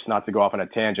gripes, not to go off on a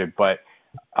tangent, but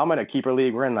I'm in a keeper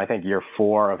league. We're in, I think, year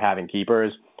 4 of having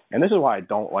keepers. And this is why I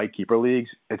don't like keeper leagues.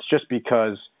 It's just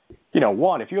because,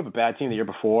 one, if you have a bad team the year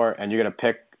before and you're going to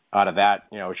pick out of that,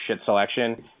 shit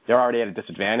selection, you're already at a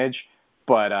disadvantage.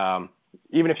 But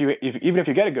even if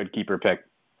you get a good keeper pick,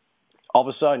 all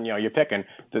of a sudden, you're picking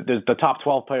the top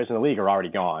 12 players in the league are already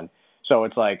gone. So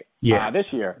it's like, this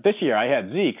year I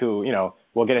had Zeke, who,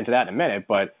 we'll get into that in a minute,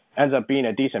 but ends up being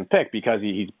a decent pick because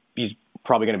he's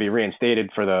probably going to be reinstated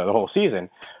for the whole season.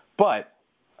 But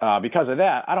because of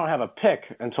that, I don't have a pick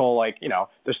until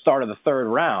the start of the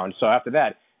 3rd round. So after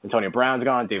that, Antonio Brown's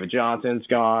gone, David Johnson's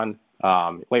gone,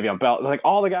 Le'Veon Bell, like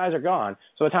all the guys are gone.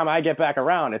 So by the time I get back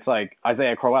around, it's like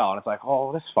Isaiah Crowell, and it's like,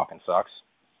 oh, this fucking sucks.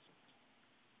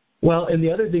 Well, and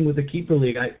the other thing with the keeper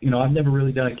league, I've never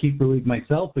really done a keeper league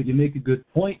myself, but you make a good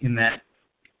point in that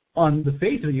on the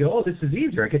face of it, you go, oh, this is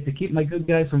easier. I get to keep my good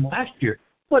guys from last year.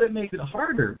 But it makes it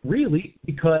harder, really,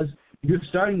 because you're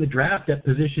starting the draft at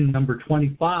position number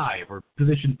 25 or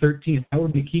position 13, however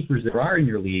many keepers there are in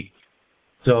your league.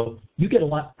 So you get a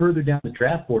lot further down the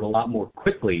draft board a lot more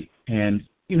quickly. And,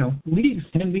 leagues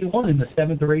can be won in the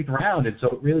 7th or 8th round, and so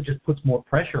it really just puts more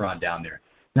pressure on down there.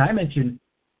 Now, I mentioned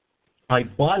I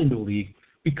bought into a league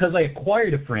because I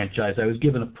acquired a franchise. I was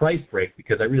given a price break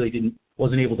because I really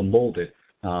wasn't able to mold it.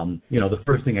 The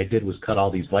first thing I did was cut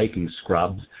all these Vikings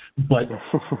scrubs. But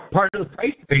part of the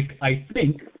price break, I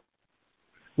think,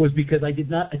 was because I did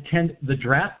not attend the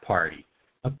draft party.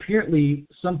 Apparently,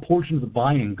 some portion of the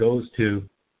buy-in goes to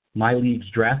my league's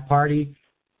draft party.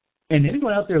 And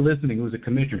anyone out there listening who's a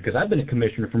commissioner, because I've been a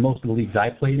commissioner for most of the leagues I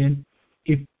played in,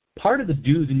 if part of the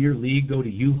dues in your league go to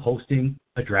you hosting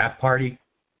a draft party,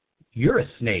 you're a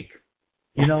snake.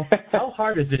 How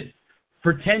hard is it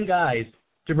for 10 guys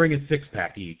to bring a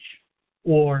six-pack each?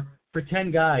 Or for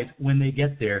 10 guys, when they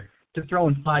get there, to throw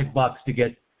in $5 to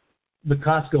get the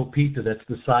Costco pizza that's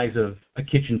the size of a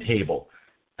kitchen table?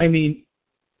 I mean,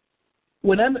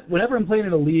 whenever I'm playing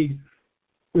in a league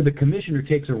where the commissioner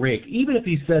takes a rake, even if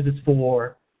he says it's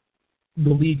for the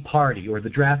league party or the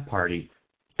draft party,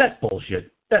 that's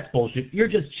bullshit. That's bullshit. You're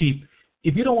just cheap.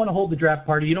 If you don't want to hold the draft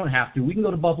party, you don't have to. We can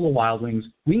go to Buffalo Wild Wings.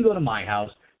 We can go to my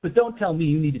house. But don't tell me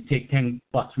you need to take $10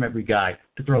 from every guy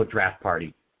to throw a draft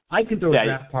party. I can throw a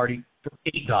draft party for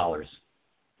 $8.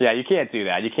 Yeah, you can't do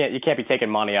that. You can't be taking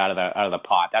money out of the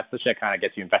pot. That's the shit kind of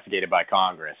gets you investigated by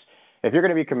Congress. If you're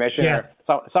going to be commissioner,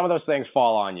 some of those things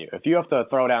fall on you. If you have to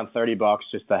throw down $30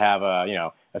 just to have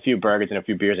a few burgers and a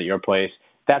few beers at your place,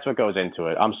 that's what goes into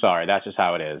it. I'm sorry, that's just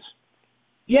how it is.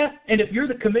 Yeah, and if you're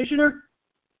the commissioner,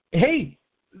 hey,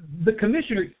 the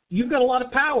commissioner, you've got a lot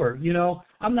of power.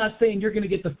 I'm not saying you're going to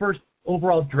get the first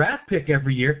overall draft pick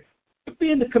every year. But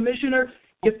being the commissioner,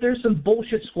 if there's some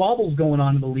bullshit squabbles going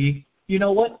on in the league, you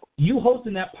know what? You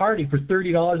hosting that party for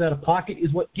 $30 out of pocket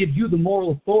is what gives you the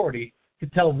moral authority to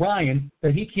tell Ryan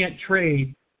that he can't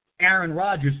trade Aaron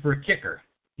Rodgers for a kicker.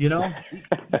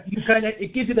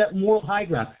 It gives you that moral high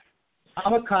ground.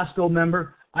 I'm a Costco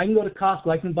member. I can go to Costco.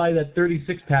 I can buy that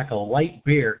 36-pack of light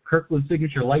beer, Kirkland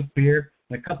Signature light beer,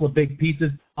 and a couple of big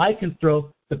pieces. I can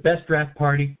throw the best draft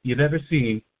party you've ever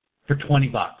seen for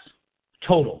 $20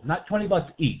 total, not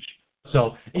 $20 each.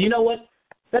 So, and you know what?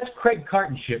 That's Craig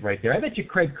Carton shit right there. I bet you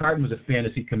Craig Carton was a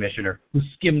fantasy commissioner who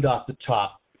skimmed off the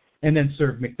top and then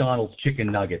served McDonald's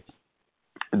chicken nuggets.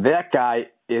 That guy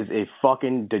is a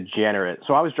fucking degenerate.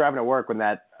 So I was driving to work when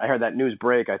I heard that news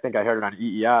break. I think I heard it on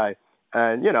EEI.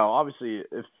 And obviously,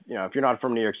 if you're not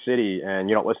from New York City and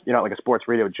you're not like a sports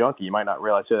radio junkie, you might not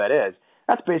realize who that is.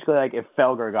 That's basically like if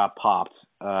Felger got popped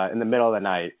in the middle of the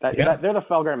night. They're the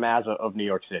Felger and Mazza of New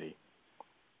York City.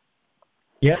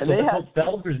 Yeah, and so they have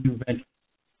Felger's new venture.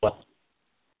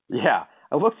 Yeah,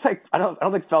 it looks like I don't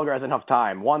think Felger has enough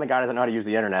time. One, the guy doesn't know how to use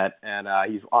the internet, and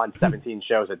he's on 17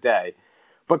 shows a day.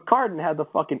 But Carton had the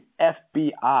fucking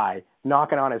FBI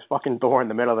knocking on his fucking door in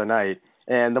the middle of the night.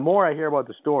 And the more I hear about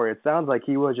the story, it sounds like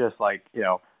he was just like,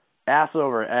 ass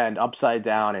over end, upside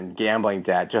down in gambling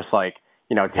debt, just like,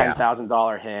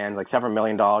 $10,000 hands, like $7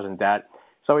 million in debt.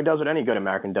 So he does what any good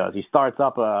American does. He starts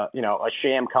up a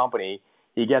sham company.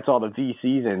 He gets all the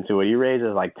VCs into it. He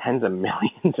raises like tens of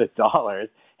millions of dollars.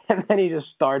 And then he just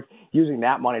starts using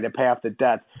that money to pay off the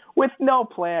debts with no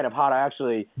plan of how to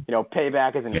actually, pay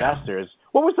back his investors.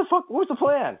 What was the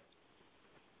plan?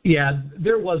 Yeah,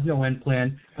 there was no end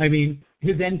plan. I mean,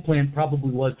 his end plan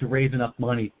probably was to raise enough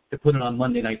money to put it on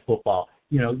Monday Night Football.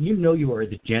 You are a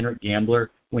degenerate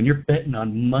gambler when you're betting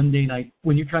on Monday night,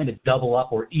 when you're trying to double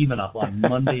up or even up on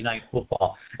Monday Night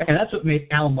Football. And that's what made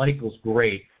Al Michaels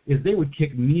great, is they would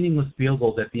kick meaningless field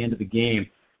goals at the end of the game.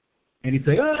 And he'd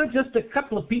say, just a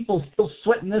couple of people still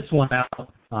sweating this one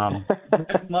out.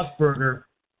 Brett Musburger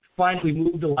finally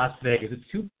moved to Las Vegas. It's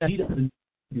too bad he doesn't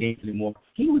do games anymore.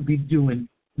 He would be doing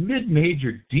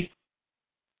mid-major deep.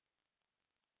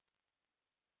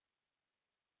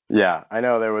 Yeah, I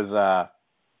know there was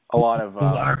a lot of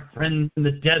our friends in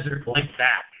the desert like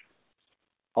that.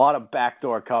 A lot of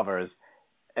backdoor covers.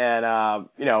 And,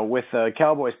 with the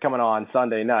Cowboys coming on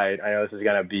Sunday night, I know this is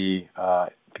going to be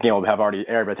the game will have already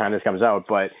aired by the time this comes out,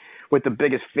 but with the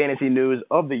biggest fantasy news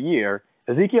of the year,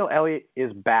 Ezekiel Elliott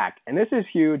is back. And this is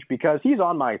huge because he's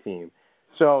on my team.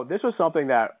 So this was something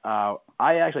that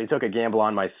I actually took a gamble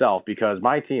on myself because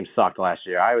my team sucked last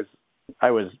year. I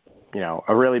was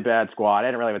a really bad squad. I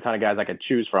didn't really have a ton of guys I could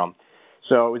choose from.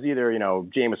 So it was either,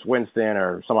 Jameis Winston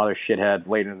or some other shithead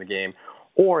later in the game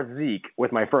or Zeke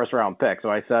with my first-round pick. So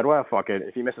I said, well, fuck it.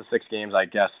 If he misses 6 games, I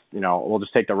guess, we'll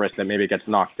just take the risk that maybe it gets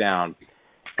knocked down.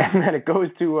 And then it goes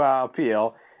to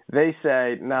appeal. They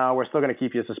say, no, we're still going to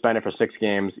keep you suspended for 6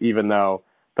 games, even though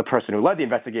the person who led the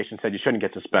investigation said you shouldn't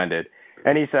get suspended.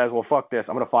 And he says, well, fuck this.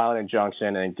 I'm going to file an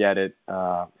injunction and get it,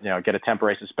 get a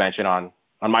temporary suspension on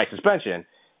my suspension.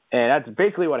 And that's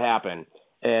basically what happened.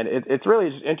 And it's really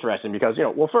just interesting because,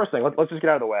 well, first thing, let's just get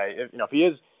out of the way. If he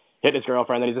is hitting his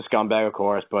girlfriend, then he's a scumbag, of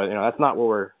course, but, that's not what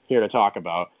we're here to talk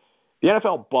about. The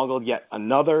NFL bungled yet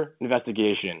another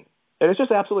investigation. And it's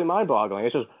just absolutely mind-boggling.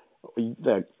 It's just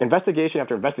the investigation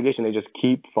after investigation, they just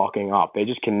keep fucking up. They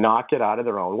just cannot get out of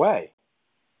their own way.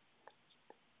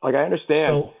 Like, I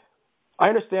understand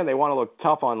they want to look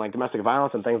tough on, like, domestic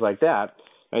violence and things like that.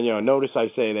 And, notice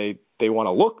I say they want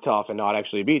to look tough and not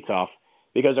actually be tough,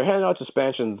 because they're handing out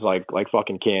suspensions like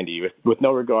fucking candy with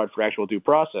no regard for actual due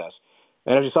process.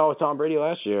 And as you saw with Tom Brady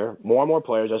last year, more and more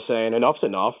players are saying, enough's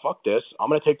enough, fuck this, I'm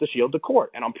going to take the shield to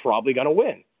court, and I'm probably going to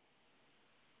win.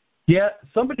 Yeah,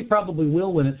 somebody probably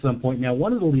will win at some point. Now,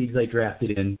 one of the leagues I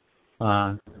drafted in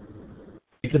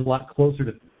makes it a lot closer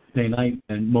to Sunday night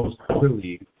than most other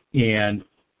leagues, and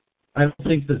I don't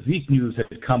think the Zeke news has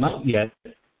come out yet,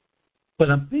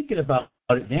 but I'm thinking about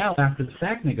it now after the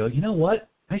fact, and I go, you know what?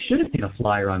 I should have seen a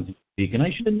flyer on Zeke, and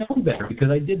I should have known better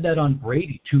because I did that on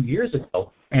Brady 2 years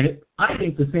ago. And I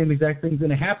think the same exact thing's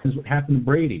going to happen as what happened to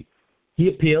Brady. He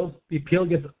appeals. The appeal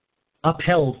gets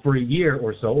upheld for a year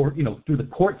or so, or, through the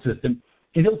court system,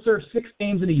 and he'll serve 6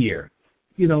 games in a year.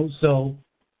 So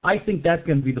I think that's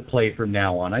going to be the play from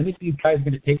now on. I think these guys are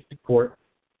going to take it to court,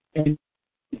 and,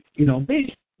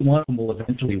 maybe one of them will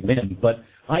eventually win. But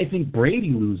I think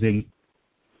Brady losing,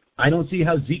 I don't see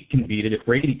how Zeke can beat it if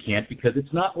Brady can't, because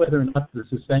it's not whether or not the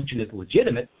suspension is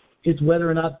legitimate. It's whether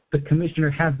or not the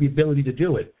commissioner has the ability to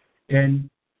do it. And,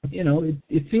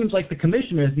 it seems like the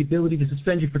commissioner has the ability to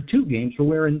suspend you for 2 games for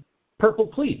wearing purple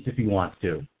cleats if he wants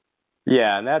to.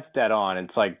 Yeah, and that's dead on.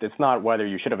 It's like, it's not whether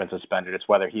you should have been suspended. It's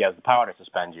whether he has the power to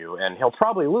suspend you. And he'll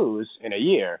probably lose in a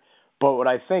year. But what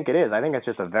I think it is, I think it's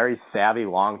just a very savvy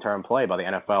long-term play by the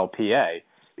NFLPA.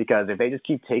 Because if they just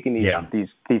keep taking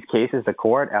these cases to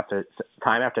court after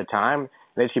time,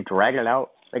 they just keep dragging it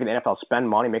out, making the NFL spend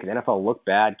money, making the NFL look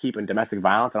bad, keeping domestic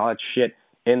violence and all that shit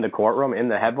in the courtroom, in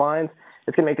the headlines,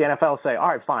 it's going to make the NFL say, all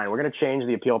right, fine, we're going to change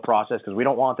the appeal process because we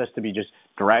don't want this to be just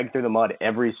dragged through the mud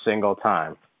every single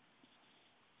time.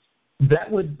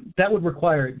 That would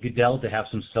require Goodell to have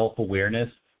some self-awareness,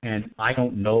 and I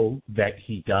don't know that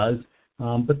he does.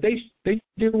 But they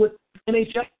do what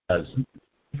NHL does.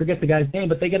 I forget the guy's name,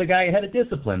 but they get a guy ahead of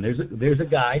discipline. There's a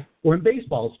guy, or in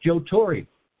baseball, it's Joe Torre.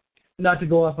 Not to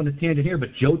go off on a tangent here, but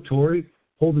Joe Torre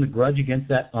holding a grudge against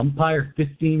that umpire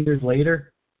 15 years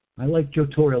later. I like Joe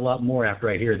Torre a lot more after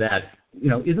I hear that.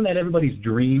 Isn't that everybody's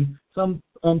dream? Some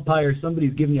umpire,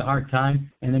 somebody's giving you a hard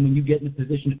time, and then when you get in a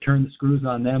position to turn the screws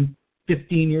on them,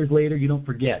 15 years later, you don't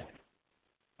forget.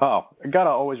 Oh, I gotta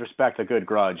always respect a good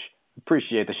grudge.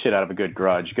 Appreciate the shit out of a good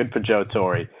grudge. Good for Joe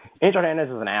Torre. Angel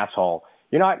Hernandez is an asshole.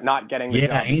 You're not getting the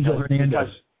job. Angel Hernandez.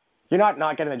 You're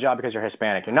not getting the job because you're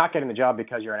Hispanic. You're not getting the job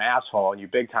because you're an asshole and you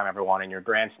big time everyone and you're a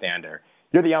grandstander.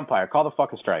 You're the umpire. Call the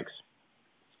fucking strikes.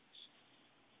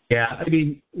 Yeah, I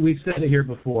mean, we've said it here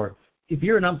before. If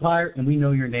you're an umpire and we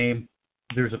know your name,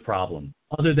 there's a problem.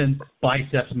 Other than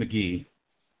Biceps McGee.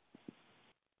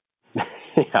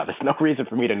 Yeah, there's no reason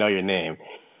for me to know your name.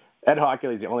 Ed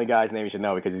Hockley is the only guy's name you should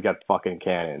know because he's got fucking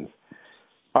cannons.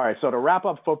 All right, so to wrap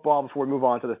up football before we move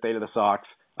on to the state of the Sox,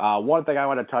 one thing I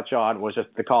want to touch on was just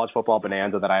the college football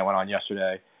bonanza that I went on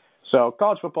yesterday. So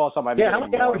college football is something I've been how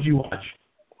many hours you watch?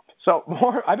 So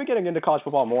I've been getting into college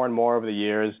football more and more over the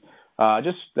years.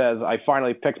 Just as I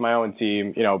finally picked my own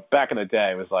team, back in the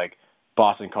day it was like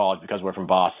Boston College because we're from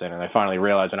Boston, and I finally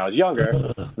realized when I was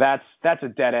younger that's a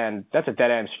dead end. That's a dead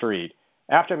end street.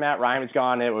 After Matt Ryan was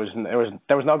gone, there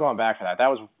was no going back for that. That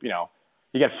was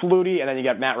you get Flutie and then you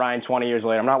get Matt Ryan 20 years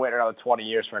later. I'm not waiting another 20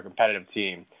 years for a competitive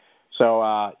team. So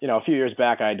a few years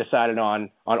back I decided on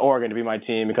Oregon to be my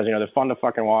team because they're fun to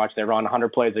fucking watch. They run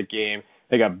 100 plays a game.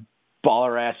 They got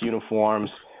baller ass uniforms,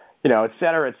 et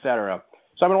cetera, et cetera.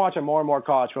 So I've been watching more and more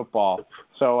college football.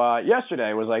 So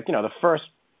yesterday was the first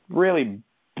really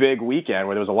big weekend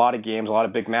where there was a lot of games, a lot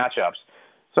of big matchups.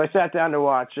 So I sat down to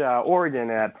watch Oregon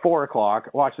at 4 o'clock,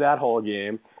 watched that whole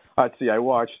game. Let's see, I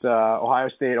watched Ohio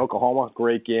State, Oklahoma,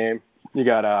 great game. You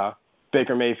got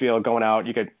Baker Mayfield going out.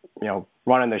 You could,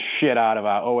 running the shit out of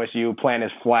OSU, planting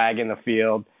his flag in the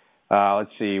field. Let's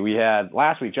see, we had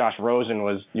last week Josh Rosen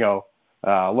was,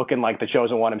 looking like the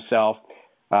chosen one himself.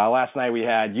 Last night we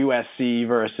had USC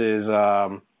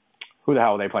versus, who the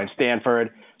hell were they playing? Stanford.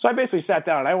 So I basically sat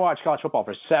down and I watched college football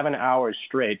for 7 hours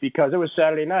straight because it was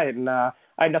Saturday night and I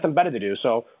had nothing better to do.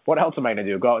 So what else am I going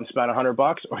to do? Go out and spend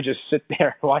 $100 or just sit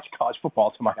there and watch college football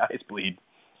till my eyes bleed?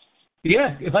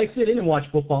 Yeah, if I sit in and watch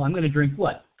football, I'm going to drink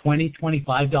what? $20,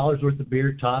 $25 worth of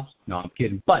beer tops? No, I'm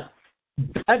kidding. But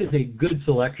that is a good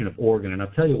selection of Oregon, and I'll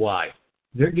tell you why.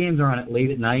 Their games are on at late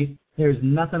at night. There's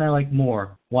nothing I like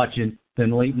more watching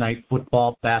than late night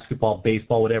football, basketball,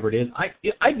 baseball, whatever it is.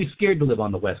 I'd be scared to live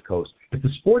on the West Coast. If the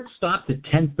sports stopped at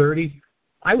 10:30,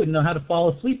 I wouldn't know how to fall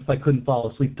asleep if I couldn't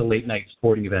fall asleep to late night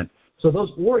sporting events. So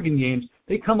those Oregon games,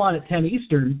 they come on at 10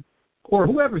 Eastern, or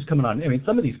whoever's coming on. I mean,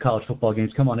 some of these college football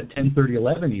games come on at 10:30,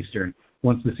 11 Eastern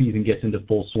once the season gets into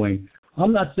full swing.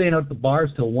 I'm not staying out at the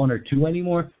bars till 1 or 2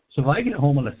 anymore. So if I get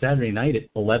home on a Saturday night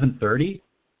at 11:30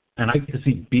 and I get to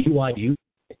see BYU,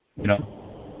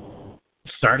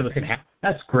 start of the second half,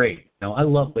 that's great. I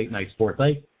love late night sports.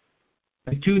 I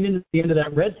tuned in at the end of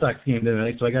that Red Sox game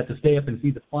tonight, so I got to stay up and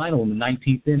see the final in the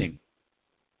 19th inning.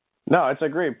 No, it's a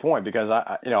great point because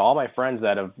all my friends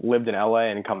that have lived in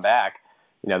LA and come back,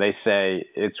 they say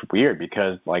it's weird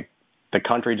because like the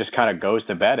country just kind of goes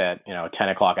to bed at 10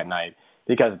 o'clock at night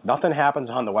because nothing happens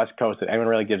on the West Coast that anyone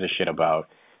really gives a shit about.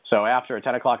 So after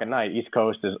 10 o'clock at night, East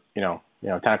Coast is 10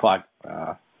 o'clock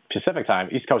Pacific time.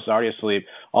 East Coast is already asleep.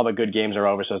 All the good games are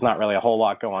over, so there's not really a whole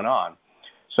lot going on.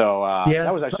 So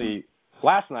that was actually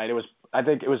last night. I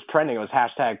think it was trending. It was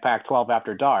hashtag Pac-12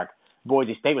 after dark.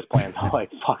 Boise State was playing until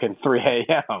like fucking 3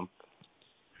 a.m.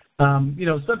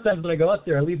 Sometimes when I go out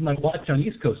there, I leave my watch on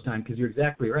East Coast time because you're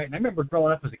exactly right. And I remember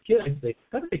growing up as a kid, I'd say,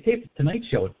 how did they tape the Tonight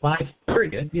Show at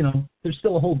 5:30? There's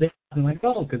still a whole day. I'm like,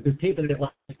 oh, because they're taping it at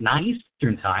like 9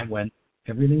 Eastern time when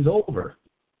everything's over.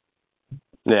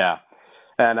 Yeah.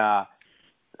 And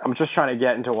I'm just trying to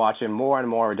get into watching more and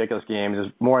more ridiculous games.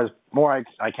 As more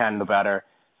I can, the better.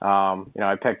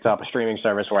 I picked up a streaming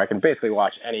service where I can basically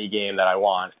watch any game that I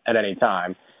want at any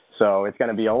time. So it's going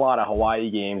to be a lot of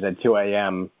Hawaii games at 2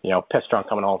 a.m., piss drunk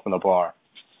coming home from the bar.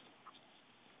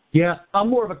 Yeah, I'm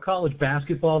more of a college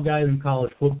basketball guy than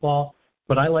college football,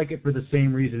 but I like it for the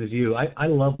same reason as you. I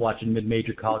love watching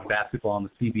mid-major college basketball on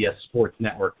the CBS Sports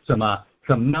Network, some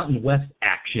Mountain West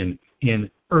action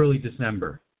in early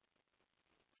December.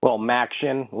 A little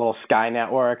Maction, a little Sky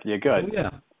Network, you're good. Oh,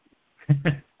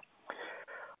 yeah.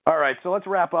 All right, so let's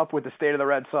wrap up with the state of the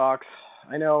Red Sox.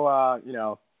 I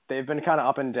know, they've been kind of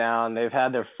up and down. They've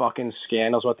had their fucking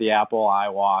scandals with the Apple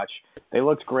iWatch. They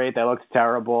looked great. They looked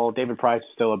terrible. David Price is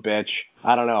still a bitch.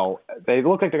 I don't know. They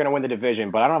look like they're going to win the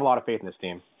division, but I don't have a lot of faith in this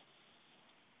team.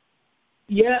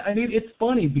 Yeah, I mean, it's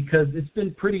funny because it's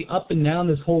been pretty up and down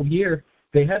this whole year.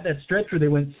 They had that stretch where they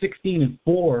went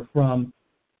 16-4 from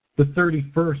the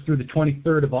 31st through the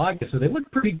 23rd of August, so they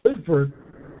looked pretty good for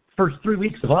first 3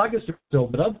 weeks of August or so,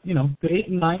 but up, the 8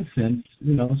 and 9 since,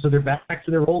 so they're back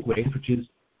to their old ways, which is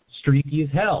streaky as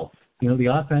hell. The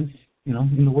offense,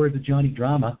 in the words of Johnny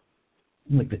Drama,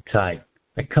 I'm like the tide.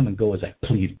 I come and go as I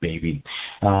please, baby.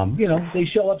 They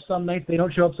show up some nights, they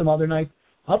don't show up some other nights.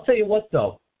 I'll tell you what,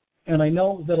 though, and I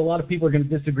know that a lot of people are going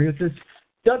to disagree with this,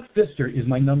 Doug Fister is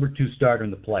my number 2 starter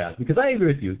in the playoffs because I agree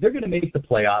with you. They're going to make the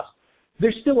playoffs.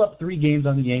 They're still up 3 games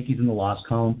on the Yankees in the loss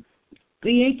column.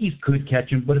 The Yankees could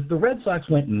catch them, but if the Red Sox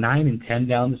went 9-10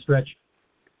 down the stretch,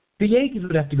 the Yankees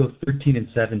would have to go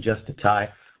 13-7 just to tie.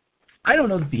 I don't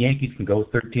know that the Yankees can go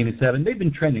 13-7. They've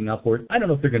been trending upward. I don't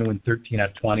know if they're going to win 13 out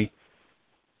of 20.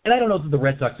 And I don't know that the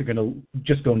Red Sox are going to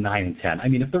just go 9-10. I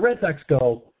mean, if the Red Sox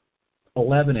go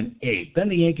 11-8, then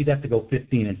the Yankees have to go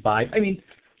 15-5. I mean,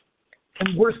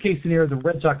 in worst case scenario, the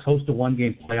Red Sox host a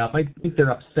 1-game playoff. I think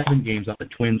they're up 7 games on the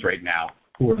Twins right now,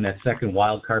 who are in that second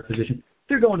wild card position.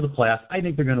 They're going to the playoffs. I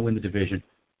think they're going to win the division.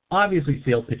 Obviously,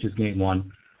 Sale pitches game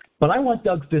 1. But I want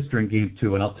Doug Fister in game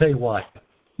 2, and I'll tell you why.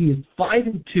 He is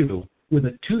 5-2 with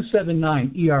a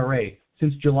 2.79 ERA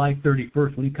since July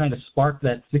 31st when he kind of sparked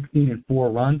that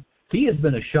 16-4 run. He has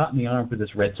been a shot in the arm for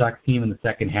this Red Sox team in the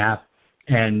second half.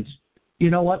 And you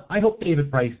know what? I hope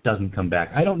David Price doesn't come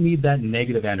back. I don't need that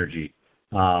negative energy.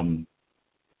 Doug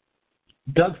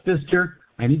Fister,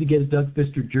 I need to get a Doug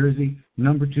Fister jersey,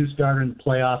 number 2 starter in the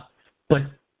playoffs. But,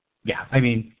 yeah, I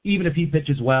mean, even if he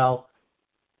pitches well,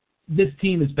 this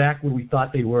team is back where we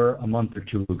thought they were a month or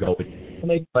 2 ago. They'll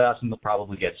make playoffs and they'll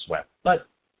probably get swept. But,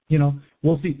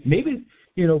 we'll see. Maybe,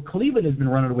 Cleveland has been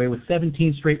running away with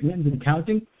 17 straight wins and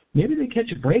counting. Maybe they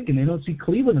catch a break and they don't see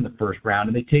Cleveland in the first round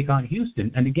and they take on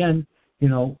Houston. And again,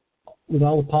 with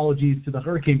all apologies to the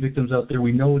hurricane victims out there,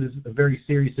 we know it is a very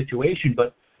serious situation.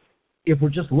 But if we're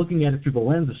just looking at it through the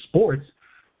lens of sports,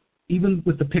 even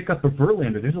with the pickup of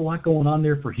Verlander, there's a lot going on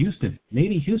there for Houston.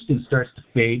 Maybe Houston starts to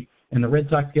fade and the Red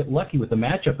Sox get lucky with a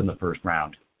matchup in the first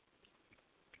round.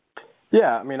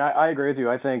 Yeah, I mean, I agree with you.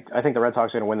 I think the Red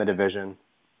Sox are going to win the division.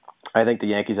 I think the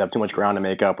Yankees have too much ground to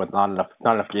make up with not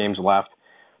enough games left.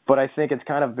 But I think it's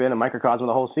kind of been a microcosm of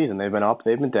the whole season. They've been up,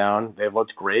 they've been down, they've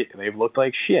looked great, they've looked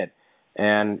like shit.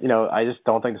 And, I just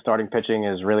don't think the starting pitching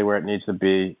is really where it needs to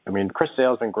be. I mean, Chris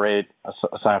Sale's been great,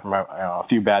 aside from a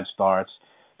few bad starts.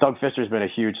 Doug Fister's been a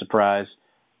huge surprise.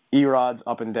 Erod's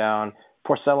up and down.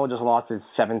 Porcello just lost his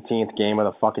 17th game of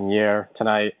the fucking year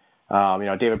tonight.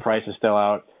 David Price is still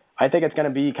out. I think it's going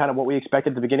to be kind of what we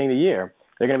expected at the beginning of the year.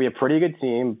 They're going to be a pretty good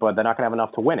team, but they're not going to have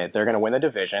enough to win it. They're going to win the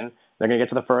division. They're going to get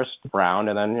to the first round,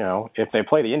 and then, if they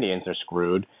play the Indians, they're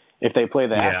screwed. If they play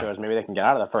the Astros, maybe they can get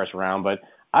out of the first round, but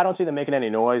I don't see them making any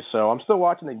noise, so I'm still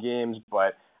watching the games,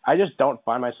 but I just don't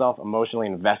find myself emotionally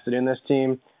invested in this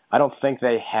team. I don't think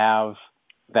they have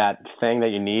that thing that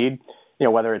you need,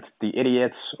 whether it's the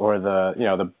idiots or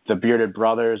the bearded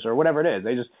brothers or whatever it is.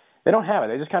 They don't have it.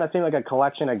 They just kind of seem like a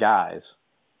collection of guys.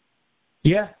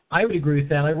 Yeah, I would agree with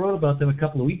that. I wrote about them a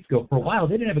couple of weeks ago. For a while,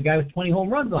 they didn't have a guy with 20 home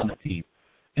runs on the team.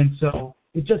 And so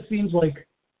it just seems like,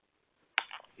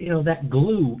 that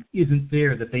glue isn't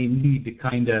there that they need to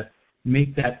kind of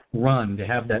make that run, to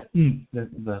have that,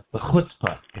 the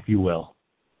chutzpah, if you will.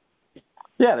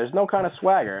 Yeah, there's no kind of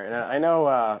swagger. And I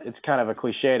know it's kind of a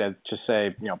cliche to just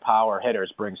say, power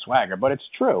hitters bring swagger, but it's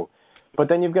true. But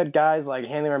then you've got guys like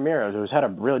Hanley Ramirez, who's had a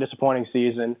really disappointing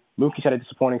season. Mookie's had a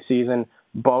disappointing season.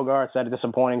 Bogart's had a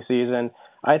disappointing season.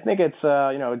 I think it's,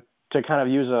 to kind of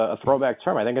use a throwback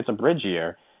term, I think it's a bridge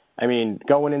year. I mean,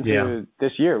 going into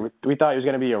this year, we thought it was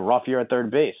going to be a rough year at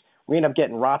third base. We ended up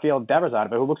getting Rafael Devers out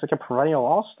of it, who looks like a perennial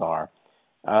all-star.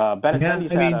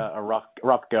 Benintendi's had a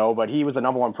rough go, but he was the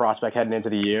number one prospect heading into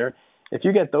the year. If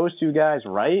you get those two guys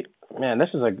right, man, this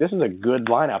is a good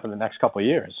lineup in the next couple of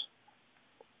years.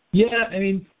 Yeah,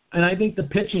 and I think the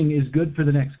pitching is good for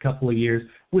the next couple of years.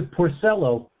 With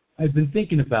Porcello, I've been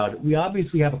thinking about it. We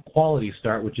obviously have a quality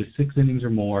start, which is 6 innings or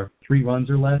more, 3 runs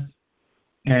or less.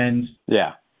 And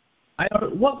I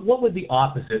don't. What would the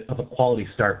opposite of a quality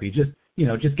start be? Just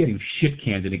getting shit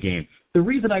canned in a game. The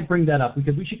reason I bring that up,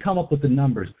 because we should come up with the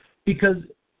numbers, because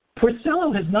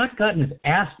Porcello has not gotten his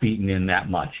ass beaten in that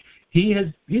much. He's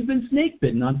been snake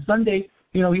bitten. On Sunday,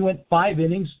 he went 5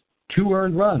 innings, 2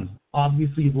 earned runs.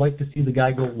 Obviously, you'd like to see the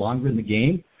guy go longer in the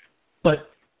game, but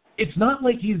it's not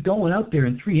like he's going out there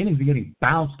in 3 innings and getting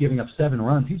bounced, giving up 7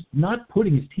 runs. He's not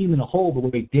putting his team in a hole the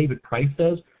way David Price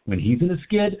does when he's in a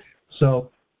skid. So,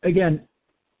 again,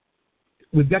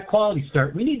 we've got quality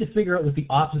start. We need to figure out what the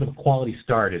opposite of a quality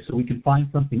start is so we can find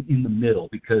something in the middle,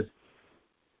 because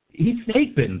he's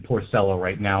snake-bitten, Porcello,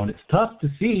 right now, and it's tough to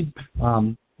see.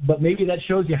 But maybe that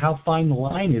shows you how fine the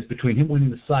line is between him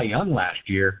winning the Cy Young last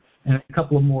year and a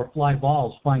couple of more fly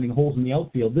balls finding holes in the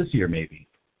outfield this year maybe.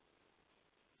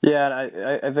 Yeah,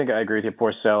 I think I agree with you,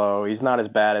 Porcello. He's not as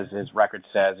bad as his record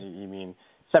says.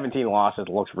 17 losses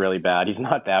looks really bad. He's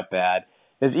not that bad.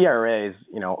 His ERA is,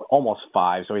 almost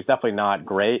 5, so he's definitely not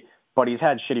great, but he's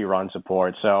had shitty run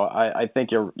support. So I think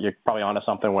you're probably onto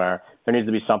something where there needs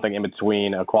to be something in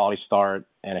between a quality start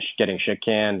and getting shit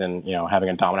canned and, having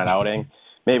a dominant outing.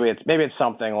 Maybe it's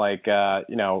something like, a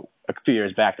few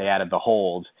years back they added the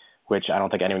hold, which I don't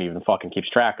think anyone even fucking keeps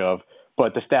track of,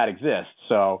 but the stat exists.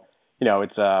 So,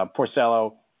 it's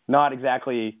Porcello, not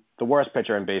exactly the worst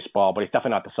pitcher in baseball, but he's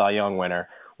definitely not the Cy Young winner,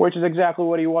 which is exactly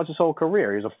what he was his whole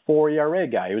career. He was a 4 ERA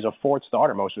guy. He was a 4th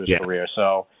starter most of his career.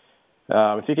 So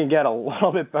if he can get a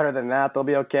little bit better than that, they'll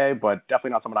be okay, but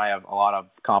definitely not someone I have a lot of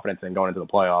confidence in going into the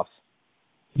playoffs.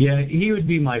 Yeah, he would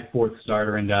be my 4th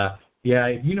starter. And,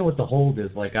 if you know what the hold is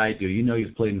like I do,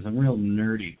 he's played in some real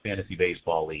nerdy fantasy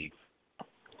baseball leagues.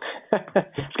 I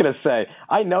was going to say,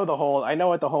 I know the hold. I know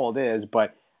what the hold is,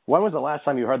 but when was the last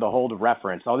time you heard the hold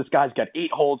reference? Oh, this guy's got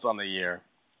 8 holds on the year.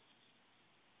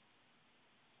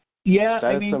 Yeah,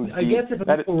 I guess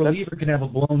if a reliever can have a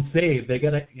blown save, they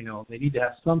gotta, they need to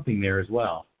have something there as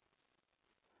well.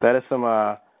 That is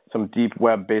some deep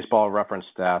web baseball reference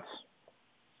stats.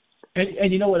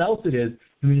 And you know what else it is?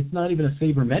 It's not even a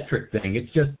sabermetric thing.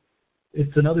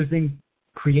 It's another thing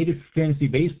created for fantasy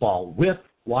baseball. Whip,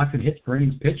 walks and hits per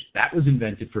innings pitched, that was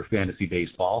invented for fantasy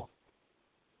baseball.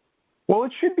 Well,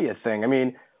 it should be a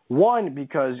thing. One,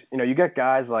 because, you get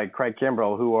guys like Craig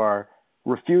Kimbrell who are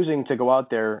refusing to go out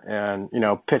there and,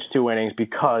 pitch 2 innings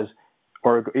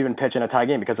or even pitch in a tie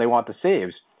game because they want the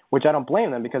saves, which I don't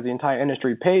blame them because the entire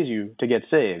industry pays you to get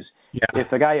saves. Yeah. If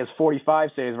the guy has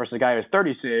 45 saves versus the guy who has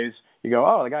 30 saves, you go,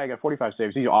 oh, the guy who got 45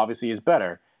 saves, he obviously is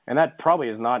better. And that probably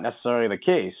is not necessarily the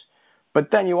case. But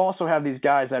then you also have these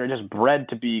guys that are just bred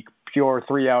to be pure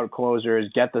 3-out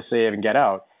closers, get the save and get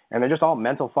out. And they're just all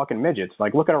mental fucking midgets.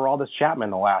 Like, look at Aroldis Chapman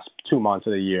the last 2 months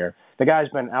of the year. The guy's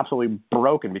been absolutely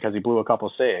broken because he blew a couple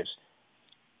of saves.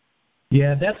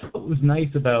 Yeah, that's what was nice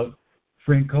about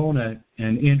Francona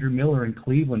and Andrew Miller in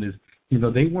Cleveland is,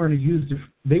 they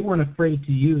weren't afraid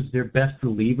to use their best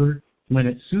reliever when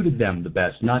it suited them the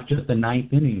best, not just the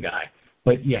 9th inning guy.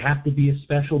 But you have to be a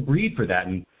special breed for that.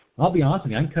 And I'll be honest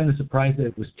with you, I'm kind of surprised that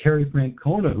it was Terry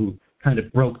Francona who kind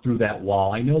of broke through that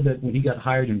wall. I know that when he got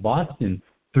hired in Boston,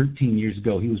 13 years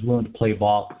ago, he was willing to play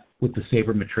ball with the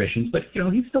sabermetricians, but,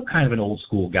 he's still kind of an old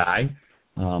school guy.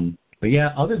 But yeah,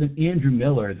 other than Andrew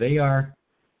Miller, they are,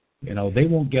 they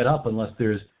won't get up unless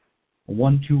there's a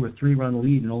 1, 2, or 3 run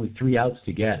lead and only 3 outs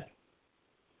to get.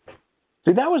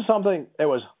 See, that was something that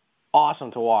was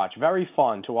awesome to watch. Very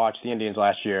fun to watch the Indians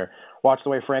last year. Watch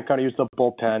the way Francona used the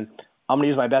bullpen. I'm going to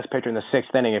use my best pitcher in the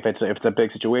 6th inning if it's a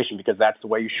big situation, because that's the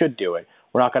way you should do it.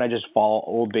 We're not going to just follow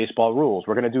old baseball rules.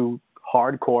 We're going to do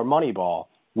hardcore money ball,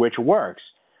 which works.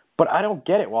 But I don't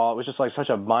get it. Well, it was just like such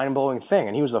a mind-blowing thing,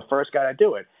 and he was the first guy to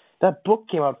do it. That book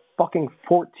came out fucking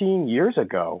 14 years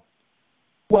ago.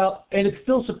 Well, and it's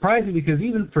still surprising because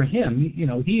even for him,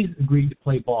 he's agreed to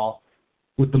play ball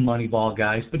with the money ball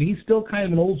guys, but he's still kind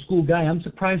of an old school guy. I'm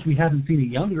surprised we haven't seen a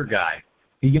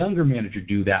younger manager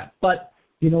do that. But,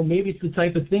 maybe it's the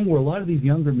type of thing where a lot of these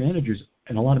younger managers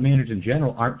and a lot of managers in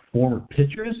general aren't former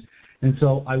pitchers. And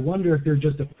so I wonder if they're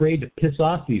just afraid to piss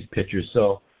off these pitchers,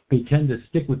 so they tend to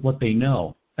stick with what they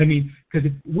know. I mean, because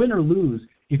if win or lose,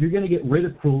 if you're going to get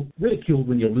ridiculed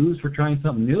when you lose for trying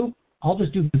something new, I'll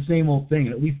just do the same old thing.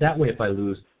 And at least that way, if I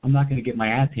lose, I'm not going to get my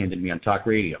ass handed to me on talk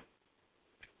radio.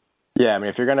 Yeah, I mean,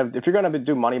 if you're gonna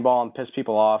do Moneyball and piss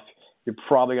people off, you're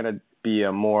probably gonna be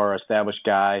a more established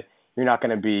guy. You're not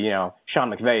gonna be, Sean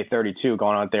McVay, 32,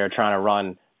 going out there trying to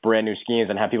run brand new schemes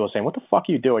and have people saying, "What the fuck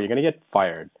are you doing? You're gonna get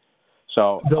fired."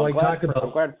 So I'm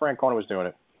glad Francona was doing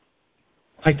it.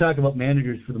 I talk about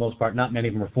managers for the most part. Not many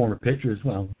of them are former pitchers.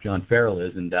 Well, John Farrell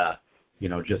is, and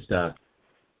just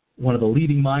one of the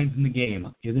leading minds in the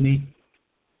game, isn't he?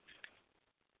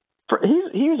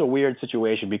 He was a weird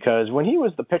situation because when he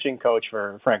was the pitching coach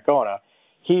for Francona,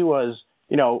 he was,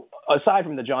 aside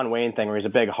from the John Wayne thing where he's a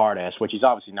big hard ass, which he's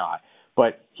obviously not,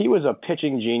 but he was a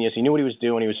pitching genius. He knew what he was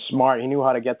doing. He was smart. He knew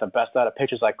how to get the best out of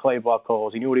pitchers like Clay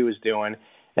Buchholz. He knew what he was doing.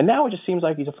 And now it just seems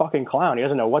like he's a fucking clown. He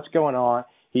doesn't know what's going on.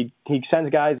 He sends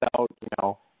guys out,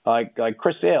 like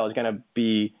Chris Sale is going to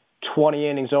be 20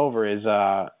 innings over his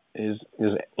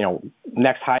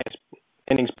next highest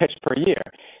innings pitched per year.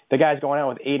 The guy's going out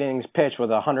with 8 innings pitched with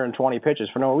 120 pitches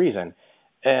for no reason.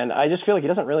 And I just feel like he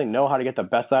doesn't really know how to get the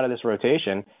best out of this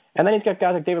rotation. And then he's got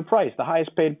guys like David Price, the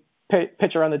highest paid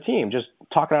pitcher on the team, just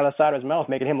talking out of the side of his mouth,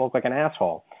 making him look like an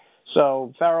asshole.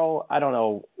 So Farrell, I don't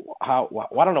know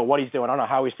what he's doing. I don't know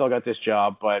how he still got this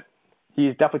job, but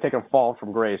he's definitely taken a fall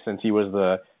from grace since he was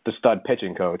the stud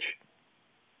pitching coach.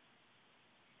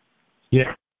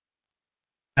 Yeah.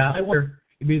 I wonder.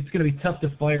 It's going to be tough to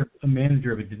fire a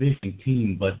manager of a division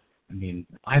team, but,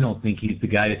 I don't think he's the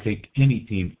guy to take any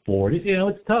team forward.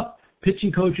 It's tough.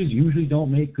 Pitching coaches usually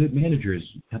don't make good managers,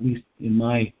 at least in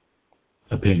my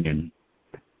opinion.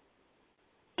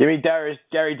 Give me Gary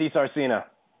DiSarcina.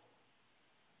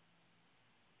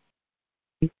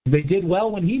 They did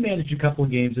well when he managed a couple of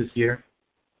games this year.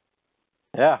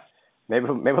 Yeah. Maybe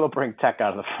they'll bring Tech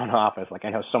out of the front office, like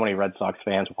I know so many Red Sox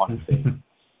fans want to see.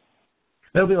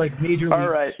 That'll be like Major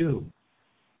League 2.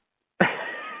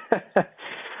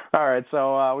 All right,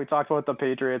 so we talked about the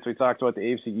Patriots. We talked about the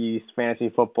AFC East, fantasy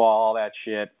football, all that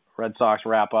shit, Red Sox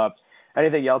wrap-up.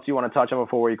 Anything else you want to touch on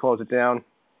before we close it down?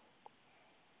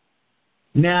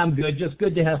 Nah, I'm good. Just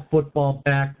good to have football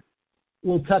back.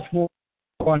 We'll touch more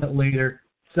on it later.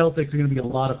 Celtics are going to be a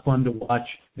lot of fun to watch.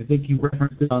 I think you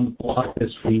referenced it on the blog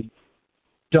this week.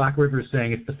 Doc Rivers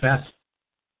saying it's the fastest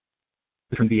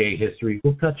from NBA history.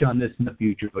 We'll touch on this in the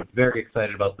future, but very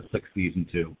excited about the sixth season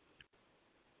too.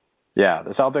 Yeah, the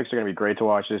Celtics are going to be great to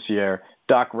watch this year.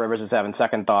 Doc Rivers is having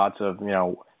second thoughts of,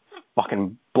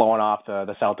 fucking blowing off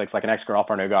the Celtics like an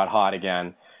ex-girlfriend who got hot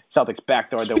again. Celtics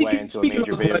backdoored their way into a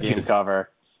major video game cover.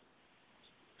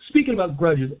 Speaking about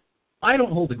grudges, I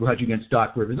don't hold a grudge against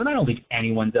Doc Rivers, and I don't think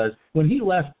anyone does. When he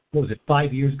left,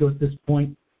 5 years ago at this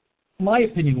point, my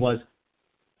opinion was,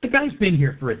 the guy's been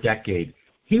here for a decade.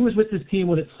 He was with this team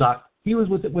when it sucked. He was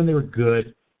with it when they were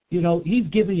good. He's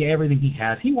given you everything he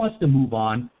has. He wants to move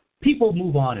on. People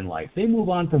move on in life. They move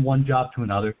on from one job to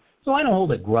another. So I don't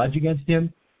hold a grudge against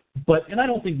him, and I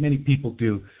don't think many people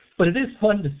do. But it is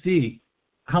fun to see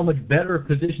how much better a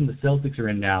position the Celtics are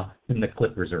in now than the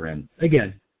Clippers are in.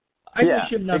 Again, I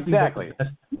wish him nothing but the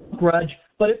best. Grudge,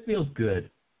 but it feels good.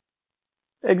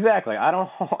 Exactly. I don't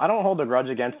hold a grudge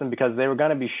against them because they were going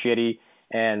to be shitty,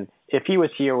 and if he was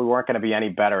here, we weren't going to be any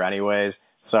better anyways.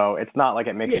 So it's not like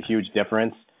it makes a huge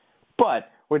difference.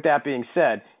 But with that being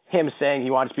said, him saying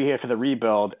he wants to be here for the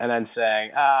rebuild and then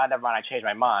saying, never mind, I changed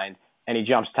my mind, and he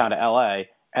jumps down to L.A.,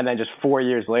 and then just 4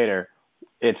 years later,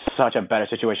 it's such a better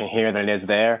situation here than it is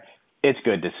there. It's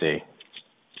good to see.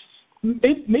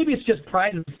 Maybe it's just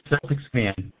pride as a Celtics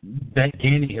fan that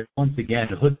Danny has once again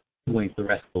hoodwinked the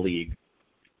rest of the league.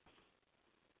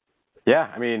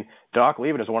 Yeah, I mean, Doc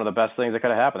leaving is one of the best things that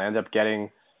could have happened. They ended up getting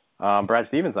Brad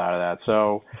Stevens out of that.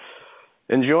 So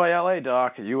enjoy LA,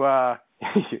 Doc. You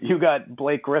you got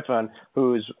Blake Griffin,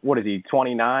 who's, what is he,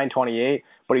 29, 28,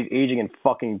 but he's aging in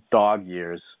fucking dog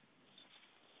years.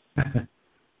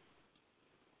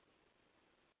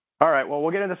 All right, well,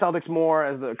 we'll get into Celtics more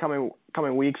as the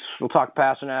coming weeks. We'll talk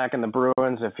Pasternak and the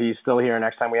Bruins if he's still here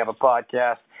next time we have a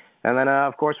podcast. And then,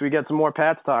 of course, we get some more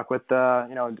Pats talk with,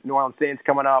 New Orleans Saints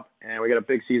coming up, and we got a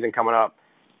big season coming up.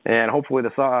 And hopefully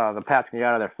the Pats can get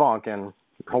out of their funk, and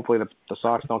hopefully the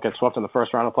Sox don't get swept in the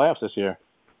first round of playoffs this year.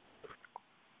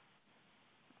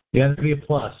 Yeah, that'd be a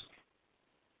plus.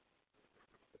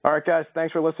 All right, guys,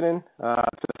 thanks for listening to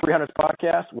the 300s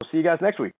podcast. We'll see you guys next week.